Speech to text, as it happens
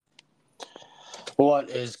What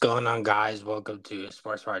is going on, guys? Welcome to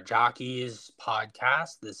Sports Bar Jockeys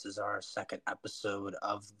podcast. This is our second episode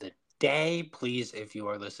of the day. Please, if you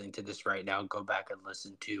are listening to this right now, go back and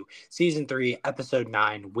listen to season 3, episode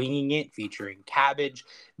 9, Winging It, featuring Cabbage.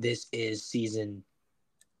 This is season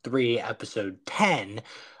 3, episode 10,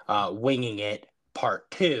 Winging It,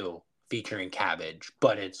 part 2, featuring Cabbage,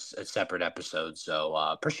 but it's a separate episode. So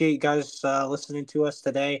appreciate you guys listening to us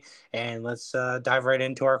today, and let's dive right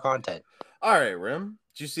into our content. All right, Rim.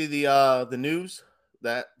 Did you see the news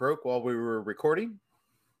that broke while we were recording?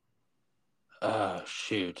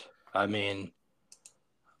 Shoot. I mean,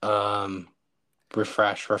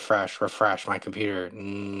 refresh my computer.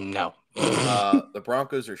 No. The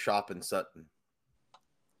Broncos are shopping Sutton.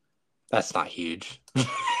 That's not huge. Well,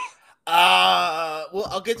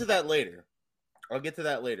 I'll get to that later.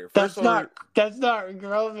 That's not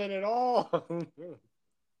relevant at all.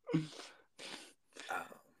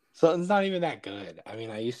 Sutton's not even that good. I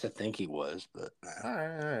mean, I used to think he was, but all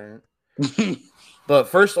right. But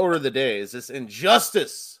first order of the day is this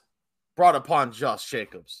injustice brought upon Josh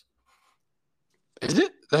Jacobs. Is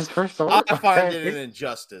it? That's first order? I find it an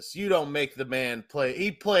injustice. You don't make the man play.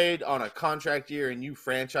 He played on a contract year and you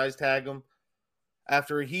franchise tag him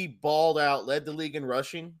after he balled out, led the league in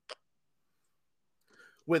rushing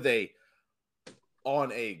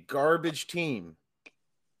on a garbage team.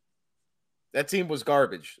 That team was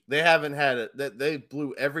garbage. They haven't had it. They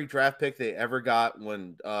blew every draft pick they ever got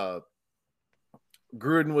when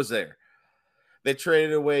Gruden was there. They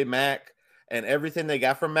traded away Mac, and everything they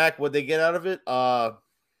got from Mac, what'd they get out of it? The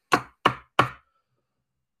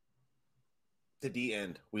D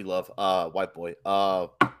end. We love white boy.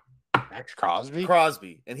 Max Crosby?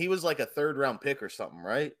 Crosby. And he was like a 3rd round pick or something,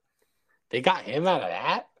 right? They got him out of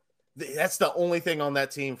that? That's the only thing on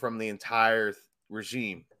that team from the entire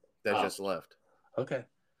regime that just left. Okay.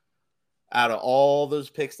 Out of all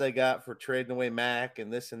those picks they got for trading away Mac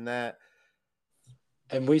and this and that.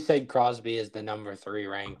 And we said Crosby is the number 3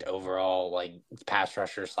 ranked overall, like, pass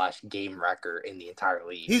rusher / game wrecker in the entire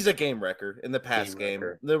league. He's a game wrecker in the pass game.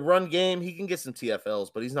 The run game, he can get some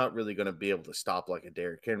TFLs, but he's not really going to be able to stop like a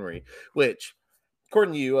Derrick Henry, which,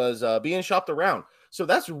 according to you, is being shopped around. So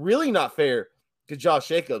that's really not fair to Josh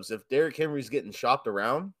Jacobs if Derrick Henry's getting shopped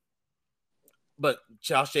around, but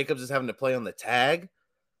Josh Jacobs is having to play on the tag.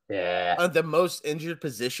 Yeah. On the most injured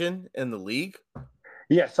position in the league.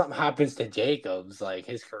 Yeah, something happens to Jacobs, like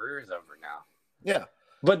his career is over now. Yeah.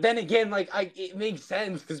 But then again, like it makes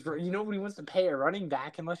sense because nobody wants to pay a running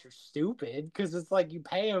back unless you're stupid, because it's like you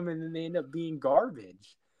pay them and then they end up being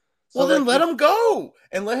garbage. So well, then let him go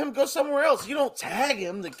and let him go somewhere else. You don't tag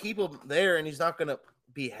him to keep him there and he's not going to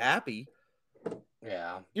be happy.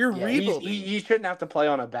 Yeah. You're rebuilding. He shouldn't have to play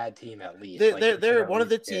on a bad team at least. They're one of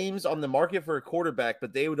the teams on the market for a quarterback,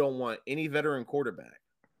 but they don't want any veteran quarterback.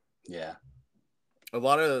 Yeah. A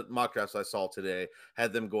lot of mock drafts I saw today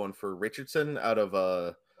had them going for Richardson out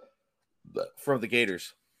of from the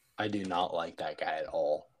Gators. I do not like that guy at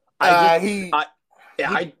all. No,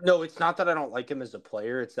 it's not that I don't like him as a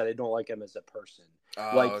player. It's that I don't like him as a person.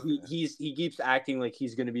 He keeps acting like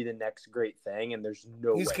he's going to be the next great thing, and there's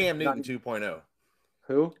no way. He's Cam Newton 2.0.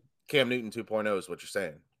 Who? Cam Newton 2.0 is what you're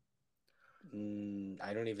saying.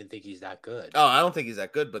 I don't even think he's that good. Oh, I don't think he's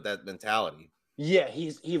that good, but that mentality. Yeah, he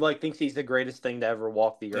thinks he's the greatest thing to ever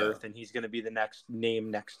walk the earth, and he's going to be the next name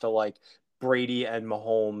next to like Brady and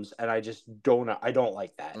Mahomes, and I don't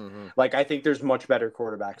like that. Mm-hmm. Like, I think there's much better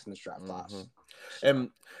quarterbacks in this draft class. So. And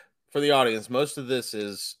for the audience, most of this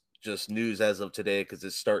is just news as of today because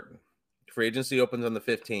it's starting. Free agency opens on the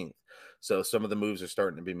 15th, so some of the moves are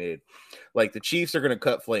starting to be made. Like the Chiefs are going to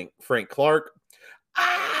cut Frank Clark.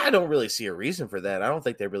 I don't really see a reason for that. I don't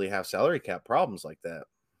think they really have salary cap problems like that.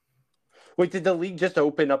 Wait, did the league just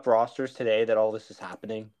open up rosters today that all this is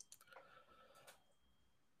happening?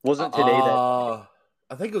 Wasn't today that?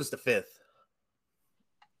 I think it was the 5th.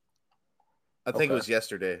 I think it was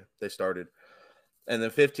yesterday they started. And the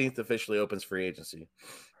 15th officially opens free agency.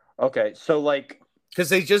 Okay, so like... Because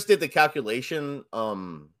they just did the calculation,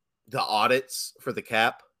 the audits for the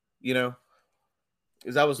cap,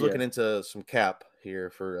 Because I was looking into some cap here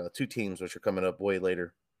for 2 teams, which are coming up way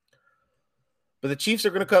later. But the Chiefs are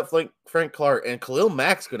going to cut Frank Clark, and Khalil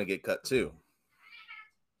Mack's going to get cut too.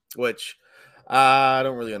 Which I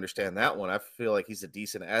don't really understand that one. I feel like he's a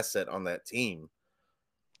decent asset on that team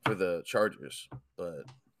for the Chargers. But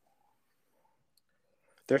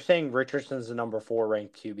they're saying Richardson's the number 4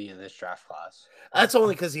 ranked QB in this draft class. That's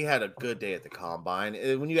only because he had a good day at the combine.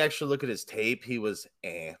 When you actually look at his tape, he was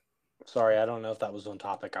Sorry, I don't know if that was on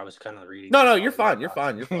topic. I was kind of reading. No, you're fine. You're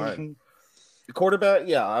fine. The quarterback,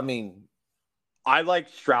 yeah, I mean, I like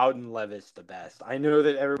Stroud and Levis the best. I know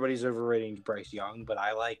that everybody's overrating Bryce Young, but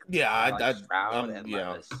I like Stroud and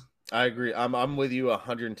Levis. I agree. I'm with you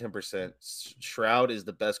 110%. Stroud is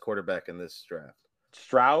the best quarterback in this draft.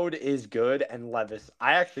 Stroud is good, and Levis.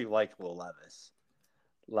 I actually like Will Levis.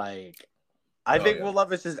 Like, I think Will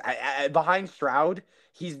Levis is behind Stroud.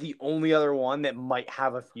 He's the only other one that might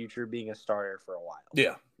have a future being a starter for a while.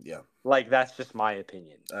 Yeah. Like, that's just my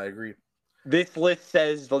opinion. I agree. This list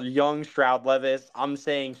says the Young, Stroud, Levis. I'm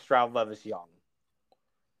saying Stroud, Levis, Young.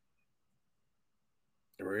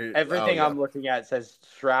 Everything I'm looking at says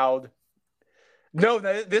Stroud. No,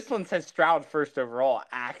 this one says Stroud first overall,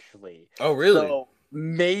 actually. Oh, really? So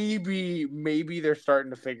maybe they're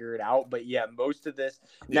starting to figure it out. But yeah, most of this.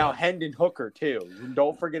 Now, Hendon Hooker, too.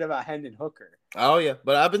 Don't forget about Hendon Hooker. Oh, yeah.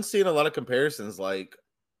 But I've been seeing a lot of comparisons, like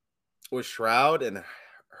with Stroud and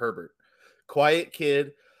Herbert. Quiet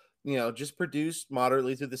kid, just produced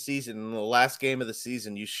moderately through the season. In the last game of the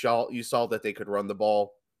season, you saw that they could run the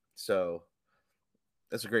ball. So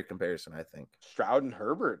that's a great comparison, I think. Stroud and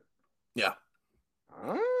Herbert. Yeah.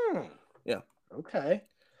 Oh. Yeah. Okay.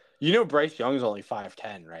 Bryce Young's only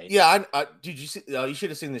 5'10", right? Yeah. Did you see? You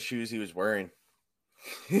should have seen the shoes he was wearing.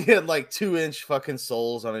 He had like 2-inch fucking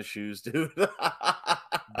soles on his shoes, dude.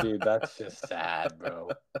 Dude, that's just sad, bro.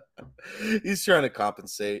 He's trying to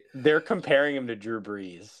compensate. They're comparing him to Drew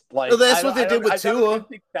Brees. Like, that's what they did with Tua. I don't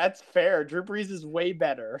think that's fair. Drew Brees is way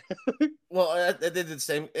better. Well, they did the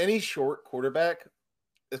same. Any short quarterback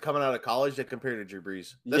is coming out of college, they compare to Drew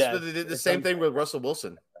Brees. That's what they did. The same thing with Russell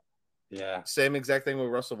Wilson. Yeah. Same exact thing with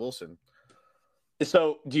Russell Wilson.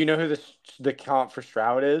 So, do you know who the comp for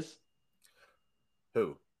Stroud is?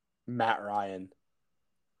 Who? Matt Ryan.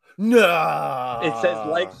 No. It says,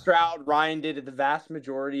 like Stroud, Ryan did the vast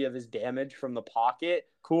majority of his damage from the pocket.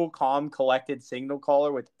 Cool, calm, collected signal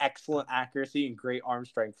caller with excellent accuracy and great arm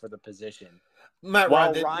strength for the position. While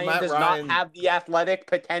Ryan does not have the athletic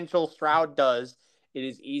potential Stroud does, it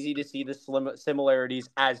is easy to see the similarities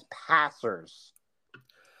as passers.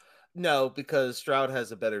 No, because Stroud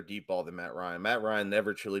has a better deep ball than Matt Ryan. Matt Ryan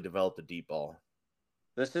never truly developed a deep ball.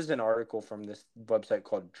 This is an article from this website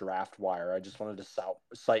called DraftWire. I just wanted to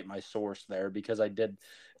cite my source there because I did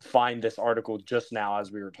find this article just now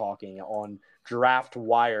as we were talking on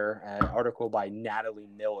DraftWire, an article by Natalie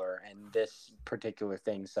Miller. And this particular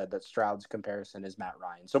thing said that Stroud's comparison is Matt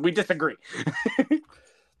Ryan. So we disagree.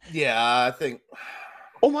 Yeah, I think.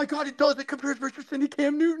 Oh, my God, it does. It compares Richardson to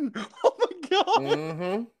Cam Newton. Oh, my God.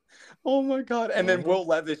 Mm-hmm. Oh, my God. And then Will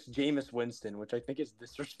Levis, Jameis Winston, which I think is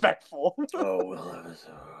disrespectful. Oh, Will Levis.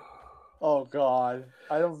 Oh, God.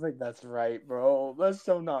 I don't think that's right, bro. That's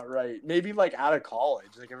so not right. Maybe, like, out of college.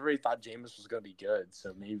 Like, everybody thought Jameis was going to be good.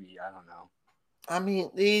 So maybe, I don't know. I mean,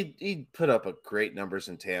 he put up great numbers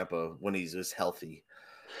in Tampa when he was healthy.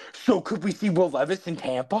 So could we see Will Levis in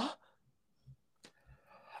Tampa?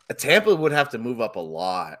 Tampa would have to move up a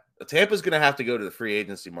lot. Tampa's going to have to go to the free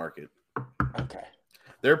agency market. Okay.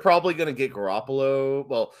 They're probably going to get Garoppolo.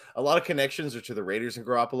 Well, a lot of connections are to the Raiders and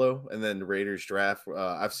Garoppolo, and then the Raiders draft.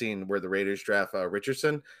 I've seen where the Raiders draft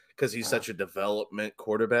Richardson because he's such a development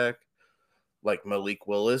quarterback, like Malik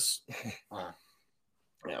Willis.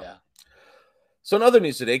 Yeah. So in other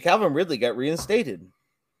news today, Calvin Ridley got reinstated.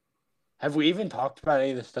 Have we even talked about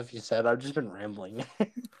any of the stuff you said? I've just been rambling.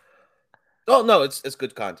 Oh, no, it's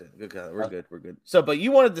good content. Good content. We're good. We're good. So, but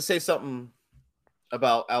you wanted to say something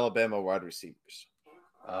about Alabama wide receivers.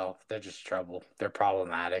 Oh, they're just trouble. They're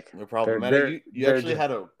problematic. They're problematic. You actually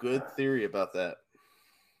had a good theory about that.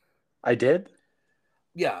 I did?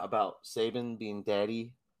 Yeah, about Saban being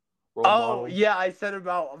daddy. Model. Yeah, I said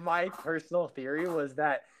about my personal theory was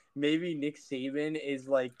that maybe Nick Saban is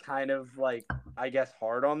like kind of like, I guess,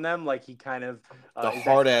 hard on them. Like he kind of the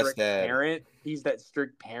hard ass dad. Parent. He's that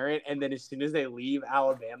strict parent, and then as soon as they leave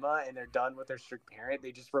Alabama and they're done with their strict parent,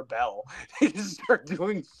 they just rebel. They just start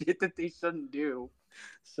doing shit that they shouldn't do.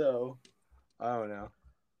 So, I don't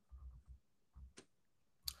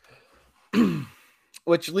know.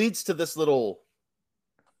 Which leads to this little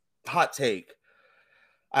hot take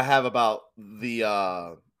I have about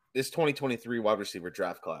the this 2023 wide receiver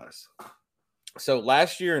draft class. So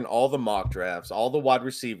last year in all the mock drafts, all the wide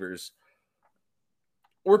receivers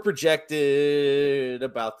were projected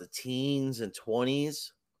about the teens and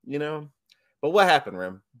 20s, you know. But what happened,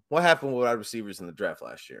 Rim? What happened with wide receivers in the draft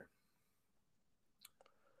last year?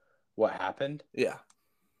 What happened? Yeah.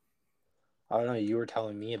 I don't know. You were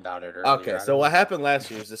telling me about it earlier. Okay, so what happened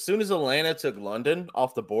last year is as soon as Atlanta took London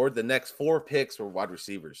off the board, the next 4 picks were wide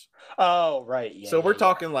receivers. Oh, right. Yeah, so we're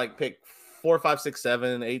talking like pick 4, 5, 6,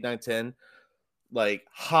 7, 8, 9, 10, like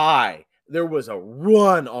high. there was a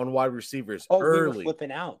run on wide receivers early. We were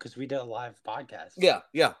flipping out because we did a live podcast.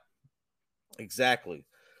 Yeah, exactly.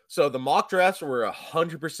 So the mock drafts were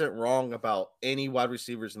 100% wrong about any wide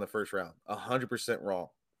receivers in the first round. 100% wrong.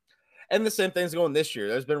 And the same thing's going this year.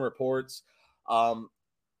 There's been reports. I'm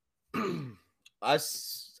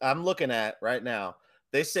looking at right now.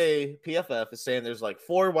 They say PFF is saying there's like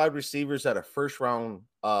 4 wide receivers at a first round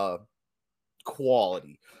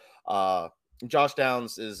quality. Josh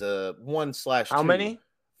Downs is a 1/2. How many?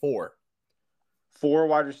 4. 4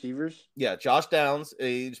 wide receivers? Yeah, Josh Downs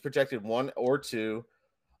is projected 1 or 2.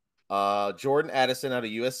 Jordan Addison out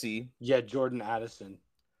of USC. Yeah, Jordan Addison.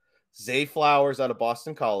 Zay Flowers out of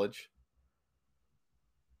Boston College.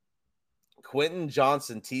 Quentin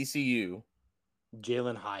Johnson, TCU.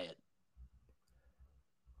 Jalen Hyatt.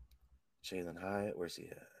 Where's he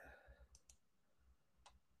at?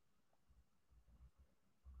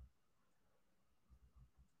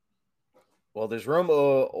 Well, there's Rome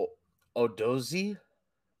Odozie,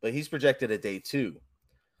 but he's projected at day 2.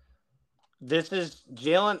 This is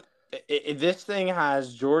Jalen. This thing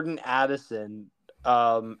has Jordan Addison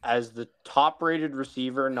as the top-rated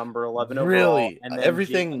receiver, number 11 overall, and then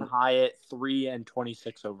everything Jalen Hyatt 3 and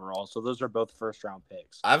 26 overall. So those are both first-round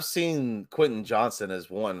picks. I've seen Quentin Johnson as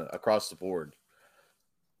 1 across the board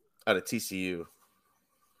out of TCU.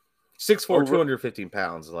 6'4", 215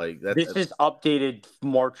 pounds. Like that. This is updated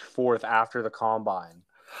March 4th after the combine.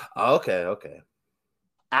 Okay.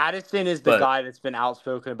 Addison is the guy that's been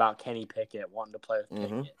outspoken about Kenny Pickett wanting to play with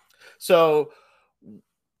Pickett. So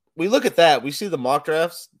we look at that. We see the mock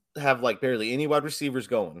drafts have like barely any wide receivers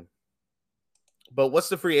going. But what's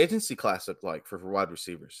the free agency class look like for wide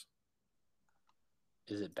receivers?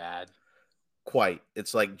 Is it bad? Quite.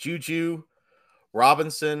 It's like Juju,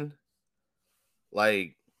 Robinson.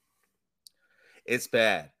 Like, it's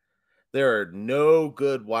bad. There are no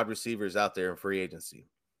good wide receivers out there in free agency.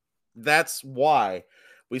 That's why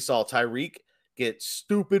we saw Tyreek get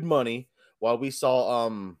stupid money while we saw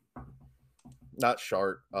not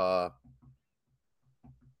Sharp,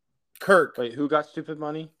 Kirk. Wait, who got stupid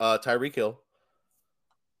money? Tyreek Hill.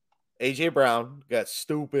 AJ Brown got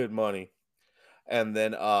stupid money. And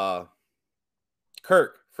then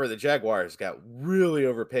Kirk for the Jaguars got really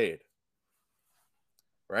overpaid.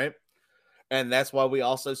 Right? And that's why we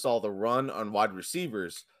also saw the run on wide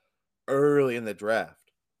receivers early in the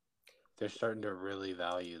draft. They're starting to really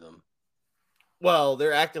value them. Well,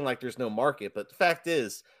 they're acting like there's no market, but the fact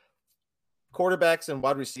is, quarterbacks and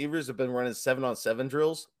wide receivers have been running 7-on-7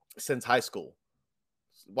 drills since high school.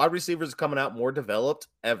 Wide receivers are coming out more developed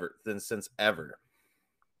since ever.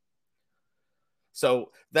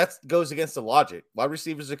 So that goes against the logic. Wide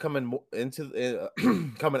receivers are coming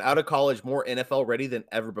coming out of college more NFL ready than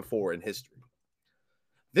ever before in history.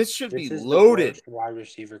 This should be loaded. The worst wide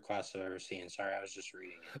receiver class I've ever seen. Sorry, I was just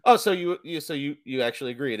reading it. Oh, so you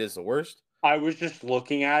actually agree it is the worst? I was just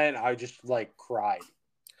looking at it and I just like cried.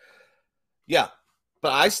 Yeah,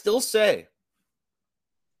 but I still say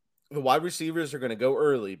the wide receivers are going to go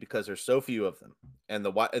early because there's so few of them. And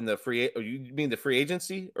the free, you mean the free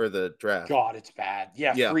agency or the draft? God, it's bad.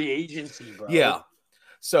 Yeah. Free agency, bro. Yeah.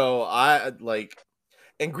 So I like,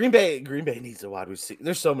 and Green Bay needs a wide receiver.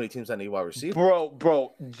 There's so many teams that need wide receiver.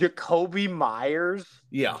 Bro, Jacoby Myers,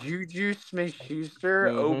 Juju Smith-Schuster,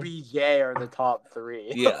 OBJ are the top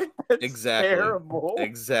 3. Yeah, exactly. Terrible.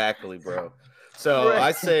 Exactly, bro. So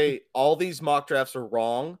I say all these mock drafts are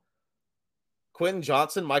wrong. Quentin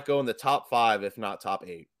Johnson might go in the top 5, if not top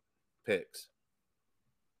 8 picks.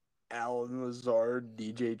 Allen Lazard,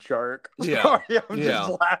 DJ Chark. Yeah. Sorry, I'm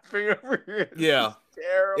just laughing over here. Yeah.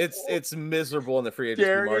 Terrible. It's miserable in the free agency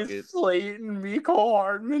Darius market. Slayton, Mecole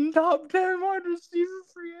Hardman, top 10 wide receiver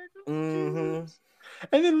free agents.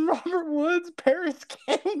 And then Robert Woods, Paris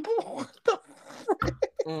Campbell. What the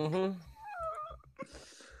frick?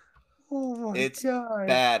 Oh my it's God.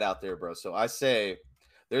 Bad out there, bro. So I say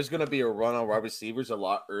there's going to be a run on wide receivers a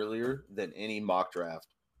lot earlier than any mock draft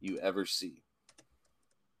you ever see.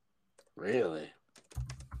 Really?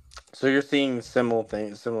 So you're seeing similar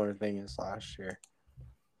things last year?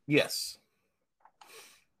 Yes.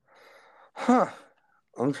 Huh.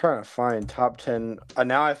 I'm trying to find top 10.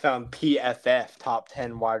 Now I found PFF top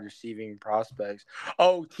 10 wide receiving prospects.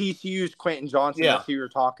 Oh, TCU's Quentin Johnson. That's who you were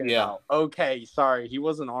talking about. Okay, sorry. He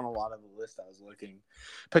wasn't on a lot of the list I was looking.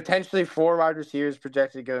 Potentially 4 wide receivers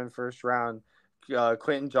projected to go in first round.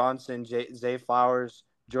 Quentin Johnson, Zay Flowers,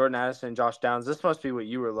 Jordan Addison, Josh Downs. This must be what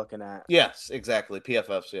you were looking at. Yes, exactly.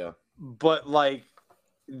 PFFs, yeah. But, like,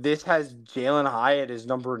 this has Jalen Hyatt as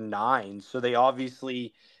number 9. So they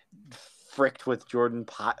obviously fricked with Jordan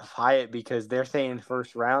Hyatt because they're saying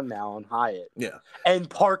first round now on Hyatt. Yeah. And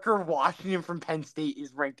Parker Washington from Penn State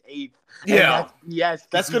is ranked 8th. Yeah.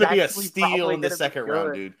 That's going to be a steal in the second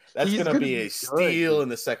round, dude. That's going to be a steal in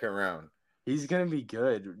the second round. He's going to be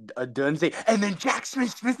good. Dunze. And then Jack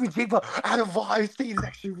Smith-Njigba out of Ohio State is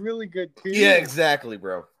actually really good, too. Yeah, exactly,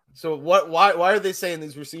 bro. So why are they saying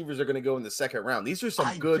these receivers are going to go in the second round? These are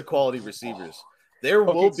some good quality receivers. There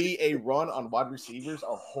will be a run on wide receivers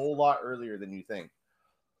a whole lot earlier than you think.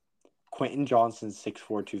 Quentin Johnson's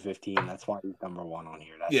 6'4", 215. That's why he's number 1 on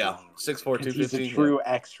here. That's 6'4", 215. He's a true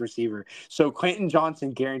X receiver. So Quentin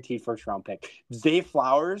Johnson, guaranteed first-round pick. Zay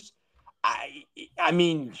Flowers, I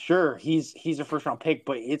mean, sure, he's a first-round pick,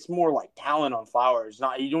 but it's more like talent on Flowers.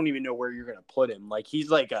 You don't even know where you're going to put him. Like,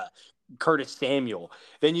 he's like a Curtis Samuel.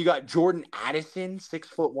 Then you got Jordan Addison,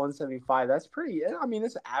 6'1", 175. That's pretty. I mean,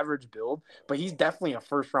 it's an average build, but he's definitely a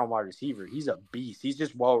first-round wide receiver. He's a beast. He's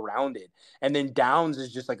just well-rounded. And then Downs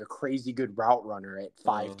is just like a crazy good route runner at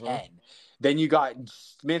 5'10". Then you got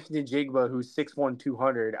Smith-Njigba, who's 6'1",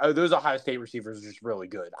 200. Oh, those Ohio State receivers are just really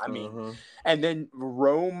good. I mean, and then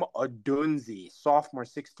Rome Odunze, sophomore,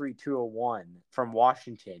 6'3", 201 from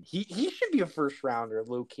Washington. He should be a first rounder,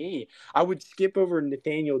 low key. I would skip over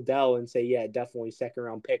Nathaniel Dell and say, yeah, definitely second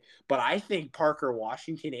round pick. But I think Parker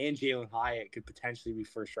Washington and Jalen Hyatt could potentially be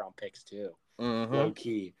first round picks too. Low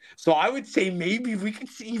key. So I would say maybe we could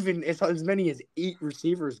see even as many as 8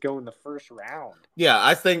 receivers go in the first round. Yeah,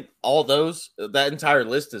 I think all that entire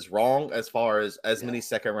list is wrong as far as many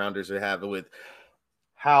second rounders we have with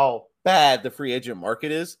how bad the free agent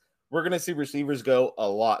market is. We're going to see receivers go a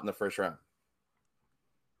lot in the first round.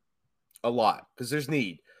 A lot, because there's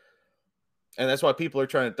need. And that's why people are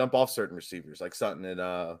trying to dump off certain receivers like Sutton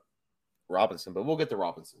and Robinson, but we'll get to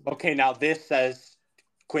Robinson. Okay, now this says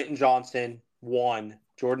Quentin Johnson, 1,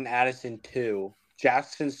 Jordan Addison, 2,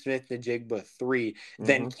 Jackson Smith-Njigba, 3,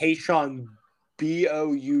 then Kayshon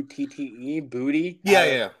Boutte,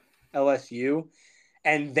 yeah, LSU,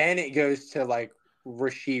 and then it goes to like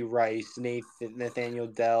Rashee Rice, Nathaniel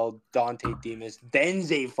Dell, Dante Demas, then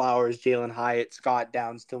Zay Flowers, Jalen Hyatt, Scott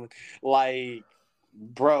Downs, Tillman. Like,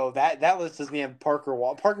 bro, that list doesn't have Parker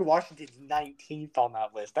Washington's 19th on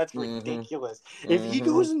that list. That's ridiculous. If he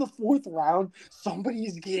goes in the 4th round,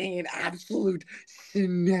 somebody's getting an absolute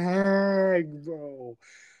snag, bro.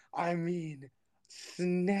 I mean,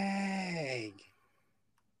 snag.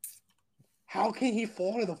 How can he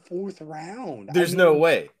fall to the 4th round? There's no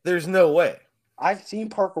way. There's no way. I've seen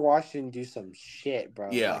Parker Washington do some shit, bro.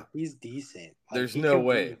 Yeah. Like, he's decent. Like, there's no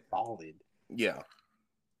way. Solid. Yeah.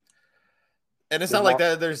 And it's not like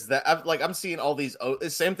that. There's that. I'm seeing all these.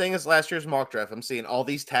 Same thing as last year's mock draft. I'm seeing all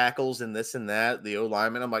these tackles and this and that. The O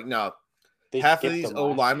lineman. I'm like, no. Half of these O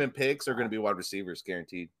lineman picks are going to be wide receivers,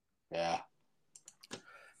 guaranteed. Yeah.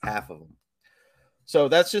 Half of them. So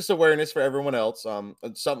that's just awareness for everyone else.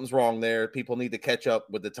 Something's wrong there. People need to catch up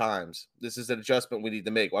with the times. This is an adjustment we need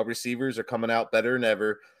to make. Wide receivers are coming out better than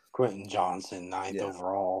ever. Quentin Johnson, 9th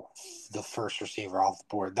overall, the first receiver off the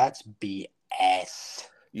board. That's BS.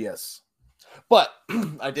 Yes. But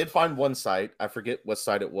I did find one site. I forget what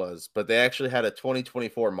site it was, but they actually had a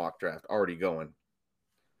 2024 mock draft already going.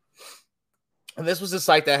 And this was a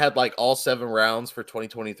site that had like all 7 rounds for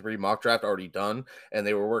 2023 mock draft already done, and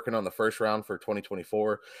they were working on the first round for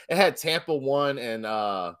 2024. It had Tampa 1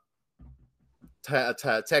 and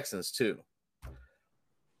Texans 2,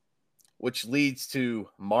 which leads to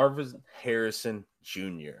Marvin Harrison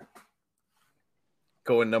Jr.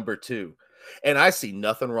 going number 2. And I see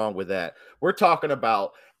nothing wrong with that. We're talking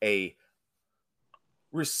about a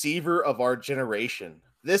receiver of our generation.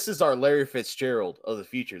 This is our Larry Fitzgerald of the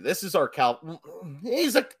future. This is our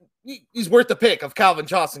he's worth the pick of Calvin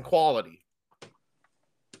Johnson quality.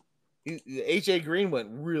 AJ Green went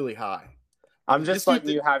really high. I'm just letting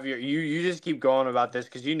you have you just keep going about this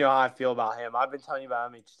because you know how I feel about him. I've been telling you about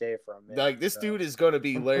him each day for a minute. Like, this dude is going to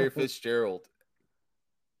be Larry Fitzgerald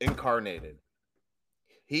incarnated.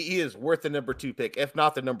 He is worth the number 2 pick, if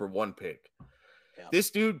not the number 1 pick. Yeah.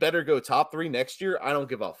 This dude better go top 3 next year. I don't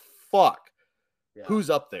give a fuck who's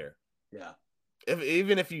up there. Yeah.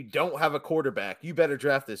 Even if you don't have a quarterback, you better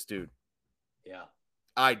draft this dude. Yeah.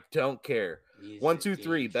 I don't care. 1, 2,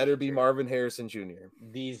 3 better be Marvin Harrison Jr.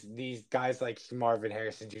 These guys like Marvin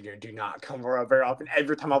Harrison Jr. do not come around very often.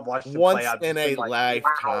 Every time I've watched him once play, in a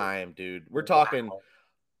lifetime, dude. We're talking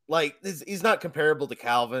like he's not comparable to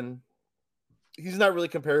Calvin. He's not really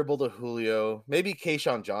comparable to Julio. Maybe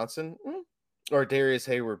Kayshon Johnson or Darius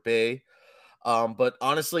Hayward-Bay. But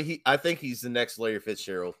honestly, I think he's the next Larry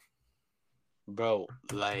Fitzgerald. Bro,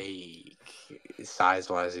 like,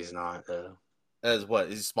 size-wise, he's not, though. As what?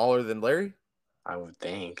 Is he smaller than Larry? I would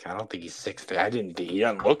think. I don't think he's 6'3". He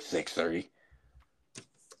doesn't look 6'3".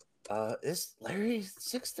 Is Larry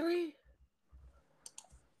 6'3"?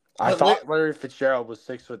 I thought Larry Fitzgerald was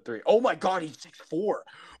 6'3". Oh my God, he's 6'4".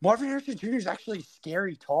 Marvin Harrison Jr. is actually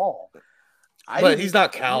scary tall. But he's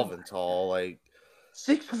not Calvin tall, like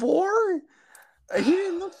 6'4". He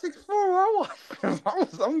didn't look 6'4".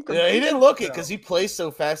 Yeah, he didn't look it because he plays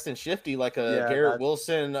so fast and shifty, like a Garrett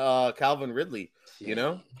Wilson, Calvin Ridley. You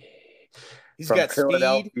know, he's got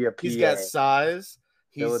speed. He's got size.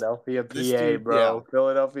 Philadelphia, PA, dude, bro. Yeah.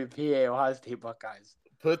 Philadelphia, PA, Ohio State Buckeyes.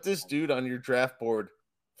 Put this dude on your draft board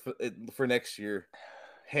for next year,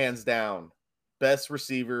 hands down. Best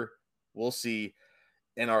receiver we'll see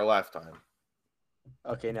in our lifetime.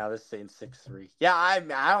 Okay, now this is saying 6'3". Yeah, I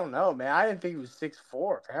don't know, man. I didn't think he was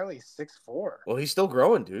 6'4". Apparently he's 6'4". Well, he's still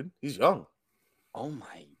growing, dude. He's young. Oh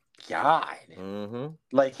my God. Mm-hmm.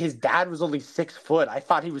 Like his dad was only 6 foot. I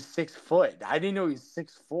thought he was 6 foot. I didn't know he was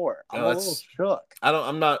 6'4". I'm a little shook.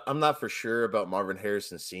 I'm not for sure about Marvin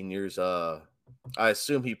Harrison Sr.'s. I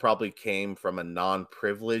assume he probably came from a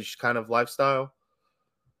non-privileged kind of lifestyle.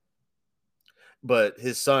 But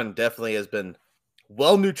his son definitely has been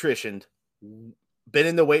well nutritioned, been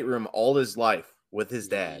in the weight room all his life with his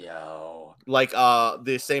dad. Yo. Like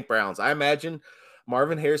the St. Browns. I imagine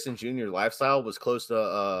Marvin Harrison Jr. lifestyle was close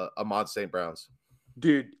to Ahmad St. Brown's.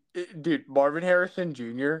 Dude, Marvin Harrison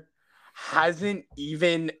Jr. hasn't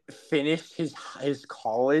even finished his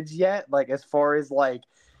college yet. Like, as far as, like,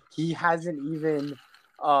 he hasn't even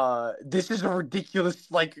this is a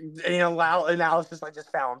ridiculous, like, analysis I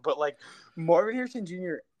just found. But, like, Marvin Harrison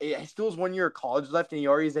Jr. still has 1 year of college left, and he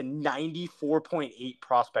already has a 94.8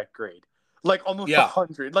 prospect grade. Like, almost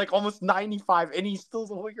 100. Like, almost 95. And he still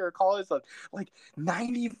has a whole year of college left. Like,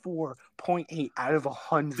 94.8 out of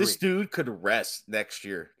 100. This dude could rest next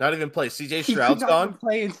year. Not even play. CJ Stroud's gone.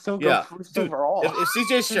 Play and still go first overall. If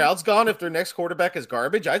CJ Stroud's gone, if their next quarterback is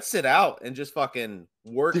garbage, I'd sit out and just fucking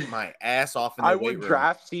work my ass off in the weight room. I would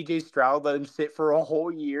draft CJ Stroud, let him sit for a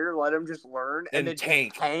whole year, let him just learn, and then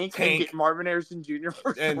tank and get Marvin Harrison Jr.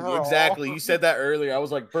 first overall. Exactly. You said that earlier. I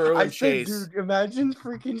was like, Burrow and Chase. Dude, imagine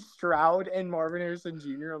freaking Stroud and Marvin Harrison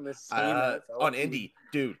Jr. on the same on Indy,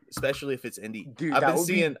 dude. Especially if it's Indy. Dude,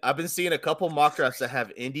 I've been seeing a couple mock drafts that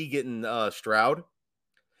have Indy getting Stroud.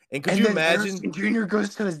 And could you imagine Harrison Jr.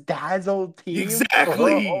 goes to his dad's old team?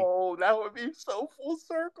 Exactly. Oh, that would be so full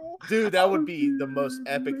circle. Dude, that would be the most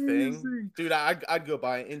epic thing. Dude, I'd go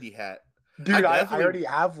buy an Indy hat. Dude, I already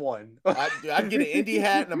have one. I'd get an Indy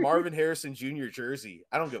hat and a Marvin Harrison Jr. jersey.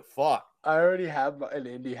 I don't give a fuck. I already have an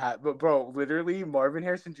Indy hat. But, bro, literally, Marvin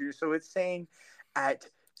Harrison Jr. So it's saying at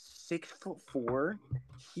 6'4",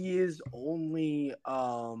 he is only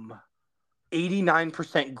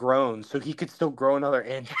 89% grown, so he could still grow another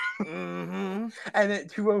inch. Mm-hmm. And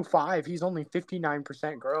at 205, he's only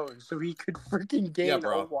 59% grown, so he could freaking gain. Yeah,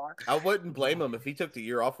 bro. I wouldn't blame him if he took the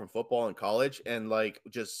year off from football in college and like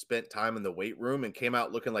just spent time in the weight room and came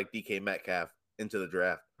out looking like DK Metcalf into the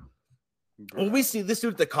draft. Bro. When we see this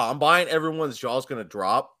dude at the combine, everyone's jaw's gonna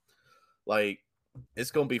drop. Like,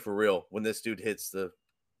 it's gonna be for real when this dude hits the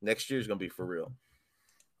next year's gonna be for real.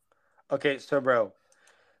 Okay, so bro.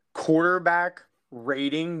 Quarterback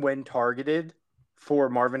rating when targeted for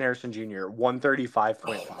Marvin Harrison Jr. 135.5.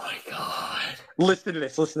 Oh my God. Listen to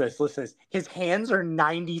this. His hands are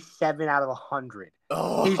 97 out of 100.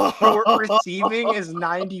 Oh. His short receiving is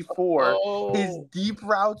 94. Oh. His deep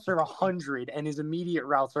routes are 100 and his immediate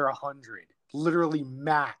routes are 100. Literally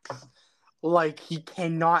max. Like, he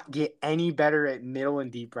cannot get any better at middle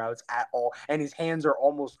and deep routes at all. And his hands are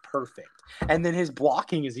almost perfect. And then his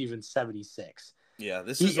blocking is even 76. Yeah,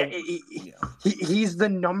 he's the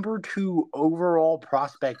number 2 overall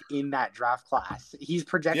prospect in that draft class. His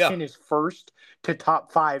projection is first to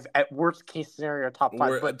top 5, at worst case scenario top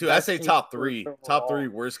 5. But dude, I say top 3, top 3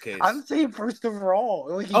 worst case. I'm saying first overall.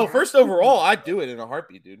 Like, first overall, I'd do it in a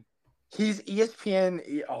heartbeat, dude. He's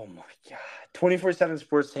ESPN. Oh my God, 24/7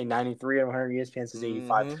 Sports say 93 out of 100. ESPN says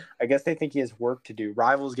 85. Mm-hmm. I guess they think he has work to do.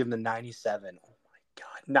 Rivals give him the 97. Oh my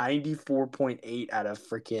God, 94.8 out of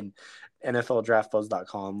freaking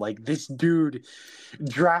NFLDraftBuzz.com. Like, this dude,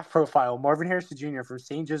 draft profile. Marvin Harrison Jr. from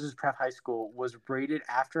St. Joseph's Prep High School was rated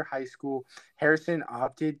after high school. Harrison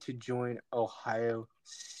opted to join Ohio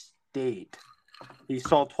State. He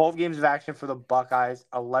saw 12 games of action for the Buckeyes,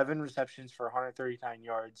 11 receptions for 139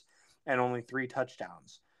 yards, and only 3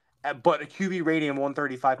 touchdowns. But a QB rating of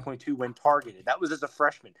 135.2 when targeted. That was as a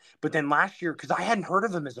freshman. But then last year, because I hadn't heard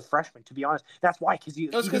of him as a freshman, to be honest. That's why. Because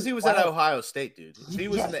he was at Ohio State, dude. He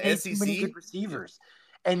was in the SEC. Many good receivers.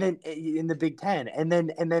 And then in the Big Ten. And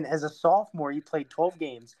then as a sophomore, he played 12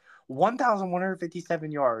 games,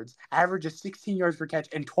 1,157 yards, average of 16 yards per catch,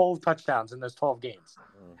 and 12 touchdowns in those 12 games.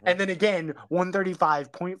 And then again,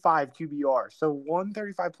 135.5 QBR. So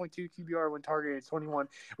 135.2 QBR when targeted 21,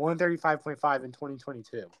 135.5 in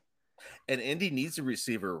 2022. And Indy needs a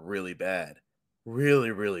receiver really bad.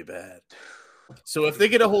 Really, really bad. So if they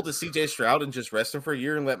get a hold of CJ Stroud and just rest him for a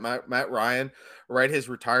year and let Matt Ryan ride his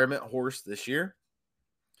retirement horse this year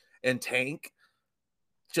and tank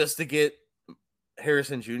just to get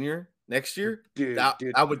Harrison Jr. next year, dude,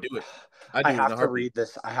 I would do it. I have to read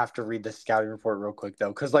this. I have to read the scouting report real quick though,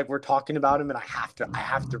 because like we're talking about him, and I have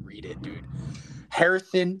to read it, dude.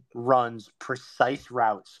 Harrison runs precise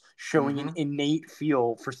routes, showing an innate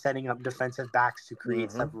feel for setting up defensive backs to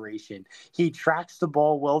create separation. He tracks the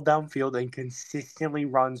ball well downfield and consistently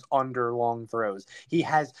runs under long throws. He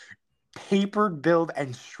has tapered build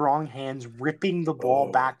and strong hands, ripping the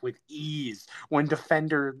ball back with ease when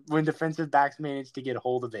defensive backs manage to get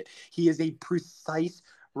hold of it. He is a precise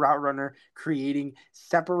route runner, creating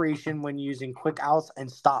separation when using quick outs and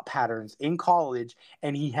stop patterns in college,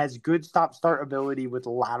 and he has good stop-start ability with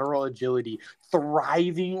lateral agility,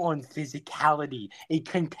 thriving on physicality, a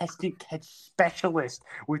contested catch specialist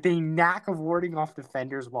with a knack of warding off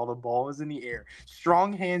defenders while the ball is in the air,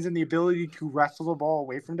 strong hands and the ability to wrestle the ball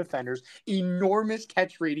away from defenders, enormous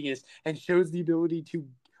catch radius, and shows the ability to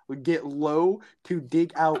get low to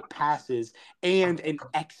dig out passes, and an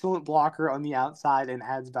excellent blocker on the outside and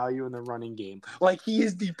adds value in the running game. Like, he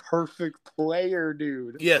is the perfect player,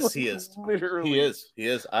 dude. Yes, like, he is. Literally. He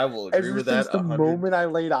is. I will agree with that. The moment I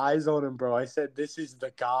laid eyes on him, bro, I said, this is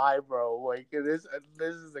the guy, bro. Like, this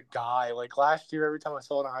is the guy. Like, last year, every time I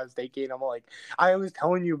saw an Ohio State game, I'm like, I was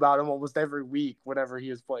telling you about him almost every week whenever he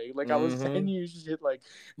was playing. Like, I was saying you shit like,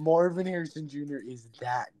 Marvin Harrison Jr. is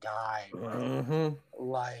that guy, bro.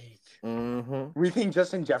 Like, we think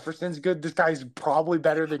Justin Jefferson's good. This guy's probably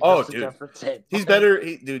better than Justin Jefferson. He's better.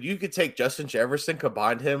 Dude, you could take Justin Jefferson,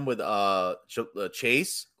 combine him with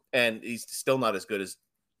Chase, and he's still not as good as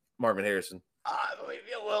Marvin Harrison. Maybe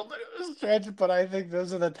a little bit of a stretch, but I think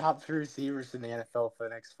those are the top 3 receivers in the NFL for the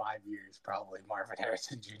next 5 years, probably Marvin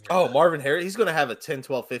Harrison Jr. Oh, Marvin Harrison. He's going to have a 10,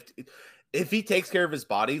 12, 15. If he takes care of his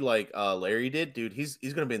body like Larry did, dude, he's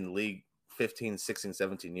going to be in the league 15, 16,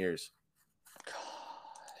 17 years.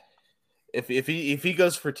 If he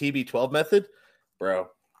goes for TB12 method, bro.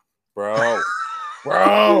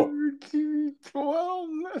 TB12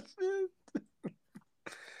 method.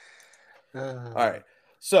 All right.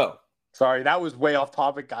 So sorry, that was way off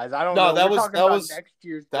topic, guys. I don't know. That was next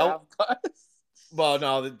year's draft class. Well,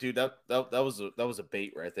 no, dude, that was a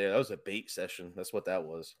bait right there. That was a bait session. That's what that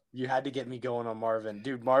was. You had to get me going on Marvin,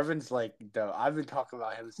 dude. Marvin's like, though, I've been talking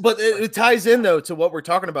about him. But it ties in though to what we're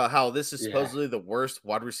talking about. How this is supposedly the worst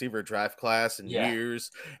wide receiver draft class in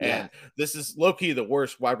years, and this is low key the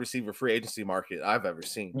worst wide receiver free agency market I've ever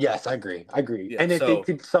seen. Yes, I agree. Yeah, and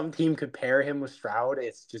if some team could pair him with Stroud,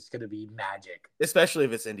 it's just gonna be magic. Especially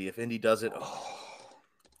if it's Indy. If Indy does it,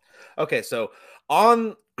 okay. So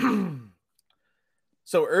on.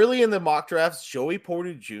 So early in the mock drafts, Joey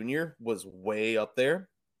Porter Jr. was way up there,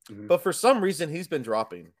 but for some reason he's been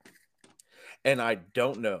dropping, and I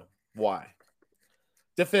don't know why.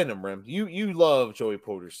 Defend him, Rim. You love Joey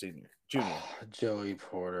Porter Jr. Joey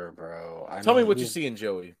Porter, bro. Tell me what you see in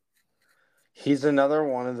Joey. He's another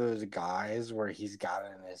one of those guys where he's got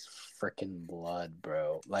it in his freaking blood,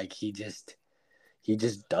 bro. Like he just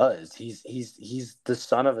does. He's the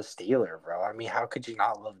son of a Steeler, bro. I mean, how could you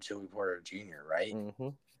not love Joey Porter Jr., right?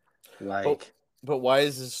 Like, but why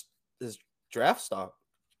is his draft stock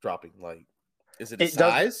dropping? Like, is it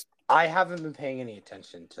size? I haven't been paying any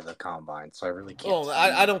attention to the combine, so I really can't. Well,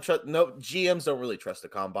 I don't trust. No, GMs don't really trust the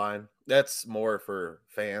combine. That's more for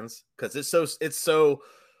fans because it's so.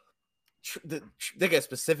 They get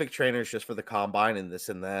specific trainers just for the combine and this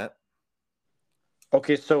and that.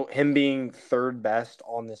 Okay, so him being third best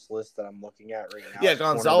on this list that I'm looking at right now. Yeah,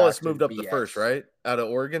 Gonzalez moved up the first, right? Out of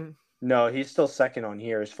Oregon? No, he's still second on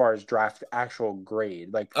here as far as draft actual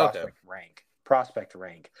grade, like prospect rank.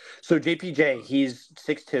 So JPJ, he's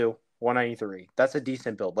 6'2", 193. That's a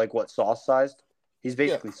decent build. Like what, Sauce sized? He's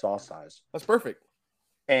basically Sauce sized. That's perfect.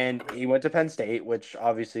 And he went to Penn State, which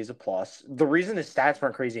obviously is a plus. The reason his stats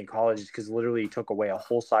weren't crazy in college is because literally he took away a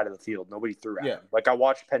whole side of the field. Nobody threw at him. Like, I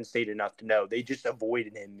watched Penn State enough to know they just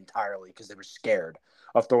avoided him entirely because they were scared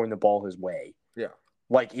of throwing the ball his way. Yeah.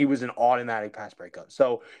 Like, he was an automatic pass breakup.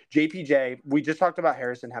 So, JPJ, we just talked about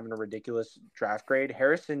Harrison having a ridiculous draft grade.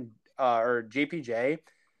 JPJ,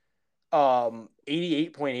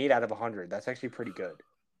 88.8 out of 100. That's actually pretty good.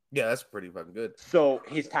 Yeah, that's pretty fucking good. So,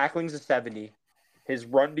 his tackling's a 70. His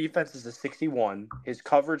run defense is a 61. His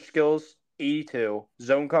coverage skills, 82.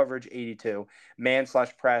 Zone coverage, 82.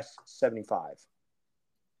 Man/press, 75.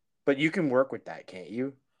 But you can work with that, can't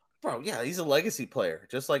you? Bro, yeah, he's a legacy player,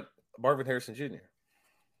 just like Marvin Harrison Jr.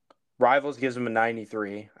 Rivals gives him a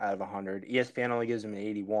 93 out of 100. ESPN only gives him an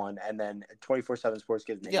 81. And then 24/7 Sports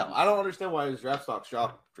gives him an 80. I don't understand why his draft stock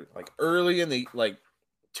dropped. Like early in the,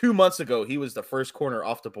 2 months ago, he was the first corner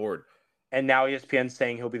off the board. And now ESPN's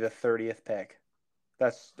saying he'll be the 30th pick.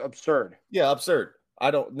 That's absurd. Yeah, absurd.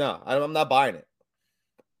 I'm not buying it.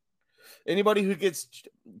 Anybody who gets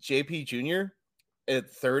JP Jr. at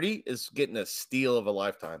 30 is getting a steal of a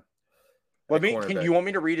lifetime. Can you want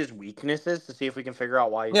me to read his weaknesses to see if we can figure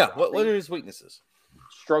out why he's what are his weaknesses?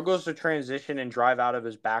 Struggles to transition and drive out of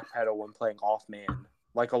his back pedal when playing off man.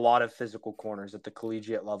 Like a lot of physical corners at the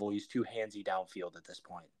collegiate level, he's too handsy downfield at this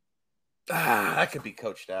point. That could be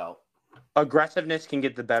coached out. Aggressiveness can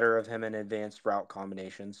get the better of him in advanced route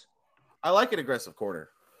combinations. I like an aggressive corner.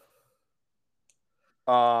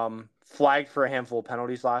 Flagged for a handful of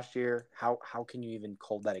penalties last year. How can you even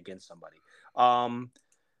hold that against somebody?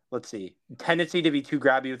 Let's see. Tendency to be too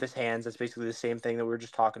grabby with his hands. That's basically the same thing that we were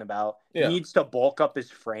just talking about. Yeah. He needs to bulk up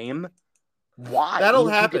his frame. Why? That'll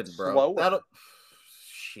happen, bro.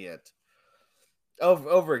 Shit.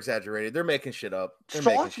 Over exaggerated. They're making shit up.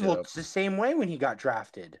 Sauce looks the same way when he got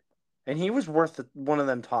drafted. And he was worth one of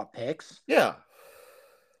them top picks. Yeah.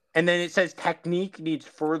 And then it says technique needs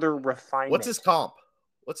further refinement. What's his comp?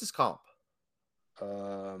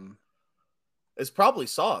 It's probably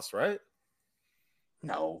Sauce, right?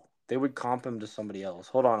 No, they would comp him to somebody else.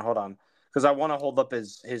 Hold on. Because I want to hold up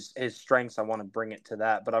his strengths. I want to bring it to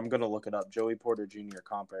that, but I'm going to look it up. Joey Porter Jr.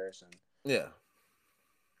 comparison. Yeah.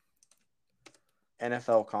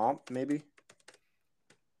 NFL comp, maybe?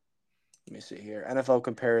 Let me see here. NFL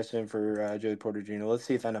comparison for Joey Porter Jr. Let's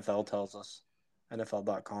see if NFL tells us.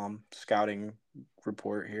 NFL.com scouting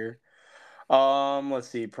report here. Let's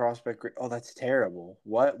see. Prospect. Oh, that's terrible.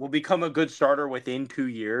 What will become a good starter within 2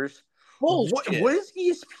 years? What is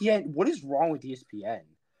ESPN? What is wrong with ESPN?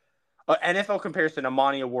 NFL comparison,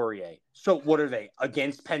 Amani Oruwariye. So what are they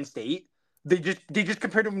against Penn State? They just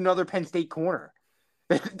compared him to another Penn State corner.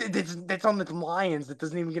 That's on the Lions. That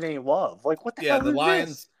doesn't even get any love. Like what the hell? The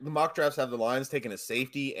Lions. The mock drafts have the Lions taking a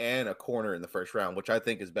safety and a corner in the first round, which I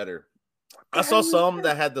think is better. I saw some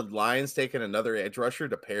that had the Lions taking another edge rusher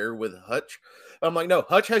to pair with Hutch. I'm like, no,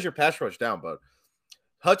 Hutch has your pass rush down, bud.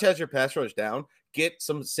 Hutch has your pass rush down. Get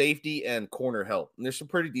some safety and corner help. And there's some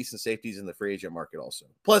pretty decent safeties in the free agent market also.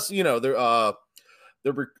 Plus, the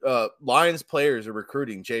Lions players are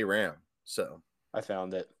recruiting J. Ram. So I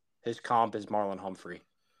found it. His comp is Marlon Humphrey.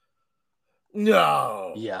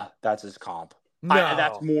 No. Yeah, that's his comp. No.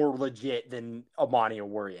 That's more legit than Amani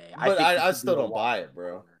Oruwariye. But I still don't buy it,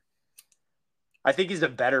 bro. I think he's a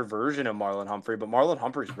better version of Marlon Humphrey, but Marlon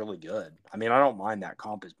Humphrey's really good. I mean, I don't mind that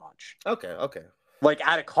comp as much. Okay. Like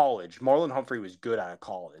out of college, Marlon Humphrey was good out of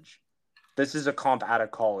college. This is a comp out of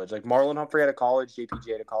college. Like Marlon Humphrey out of college,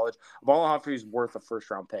 JPJ out of college. Marlon Humphrey is worth a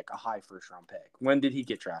first-round pick, a high first-round pick. When did he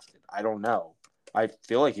get drafted? I don't know. I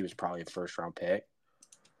feel like he was probably a first-round pick.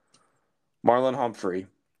 Marlon Humphrey.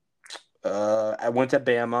 I went to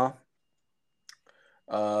Bama.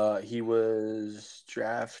 He was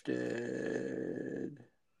drafted.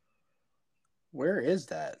 Where is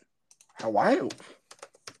that?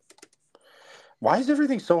 Why is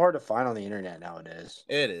everything so hard to find on the internet nowadays?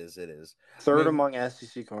 It is. Third among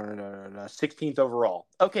SEC corner, 16th overall.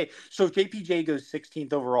 Okay, so if JPJ goes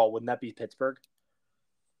 16th overall, wouldn't that be Pittsburgh?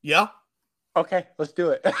 Yeah. Okay, let's do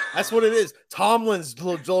it. That's what it is. Tomlin's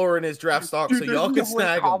lowering his draft stock, so y'all can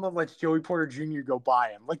snag him. Tomlin lets Joey Porter Jr. go buy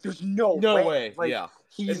him. Like, there's no way. Like, yeah.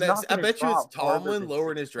 He's not I bet you it's Tomlin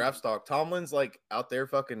lowering his draft stock. Tomlin's like out there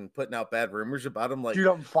fucking putting out bad rumors about him. Like, dude,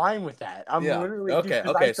 I'm fine with that. I'm literally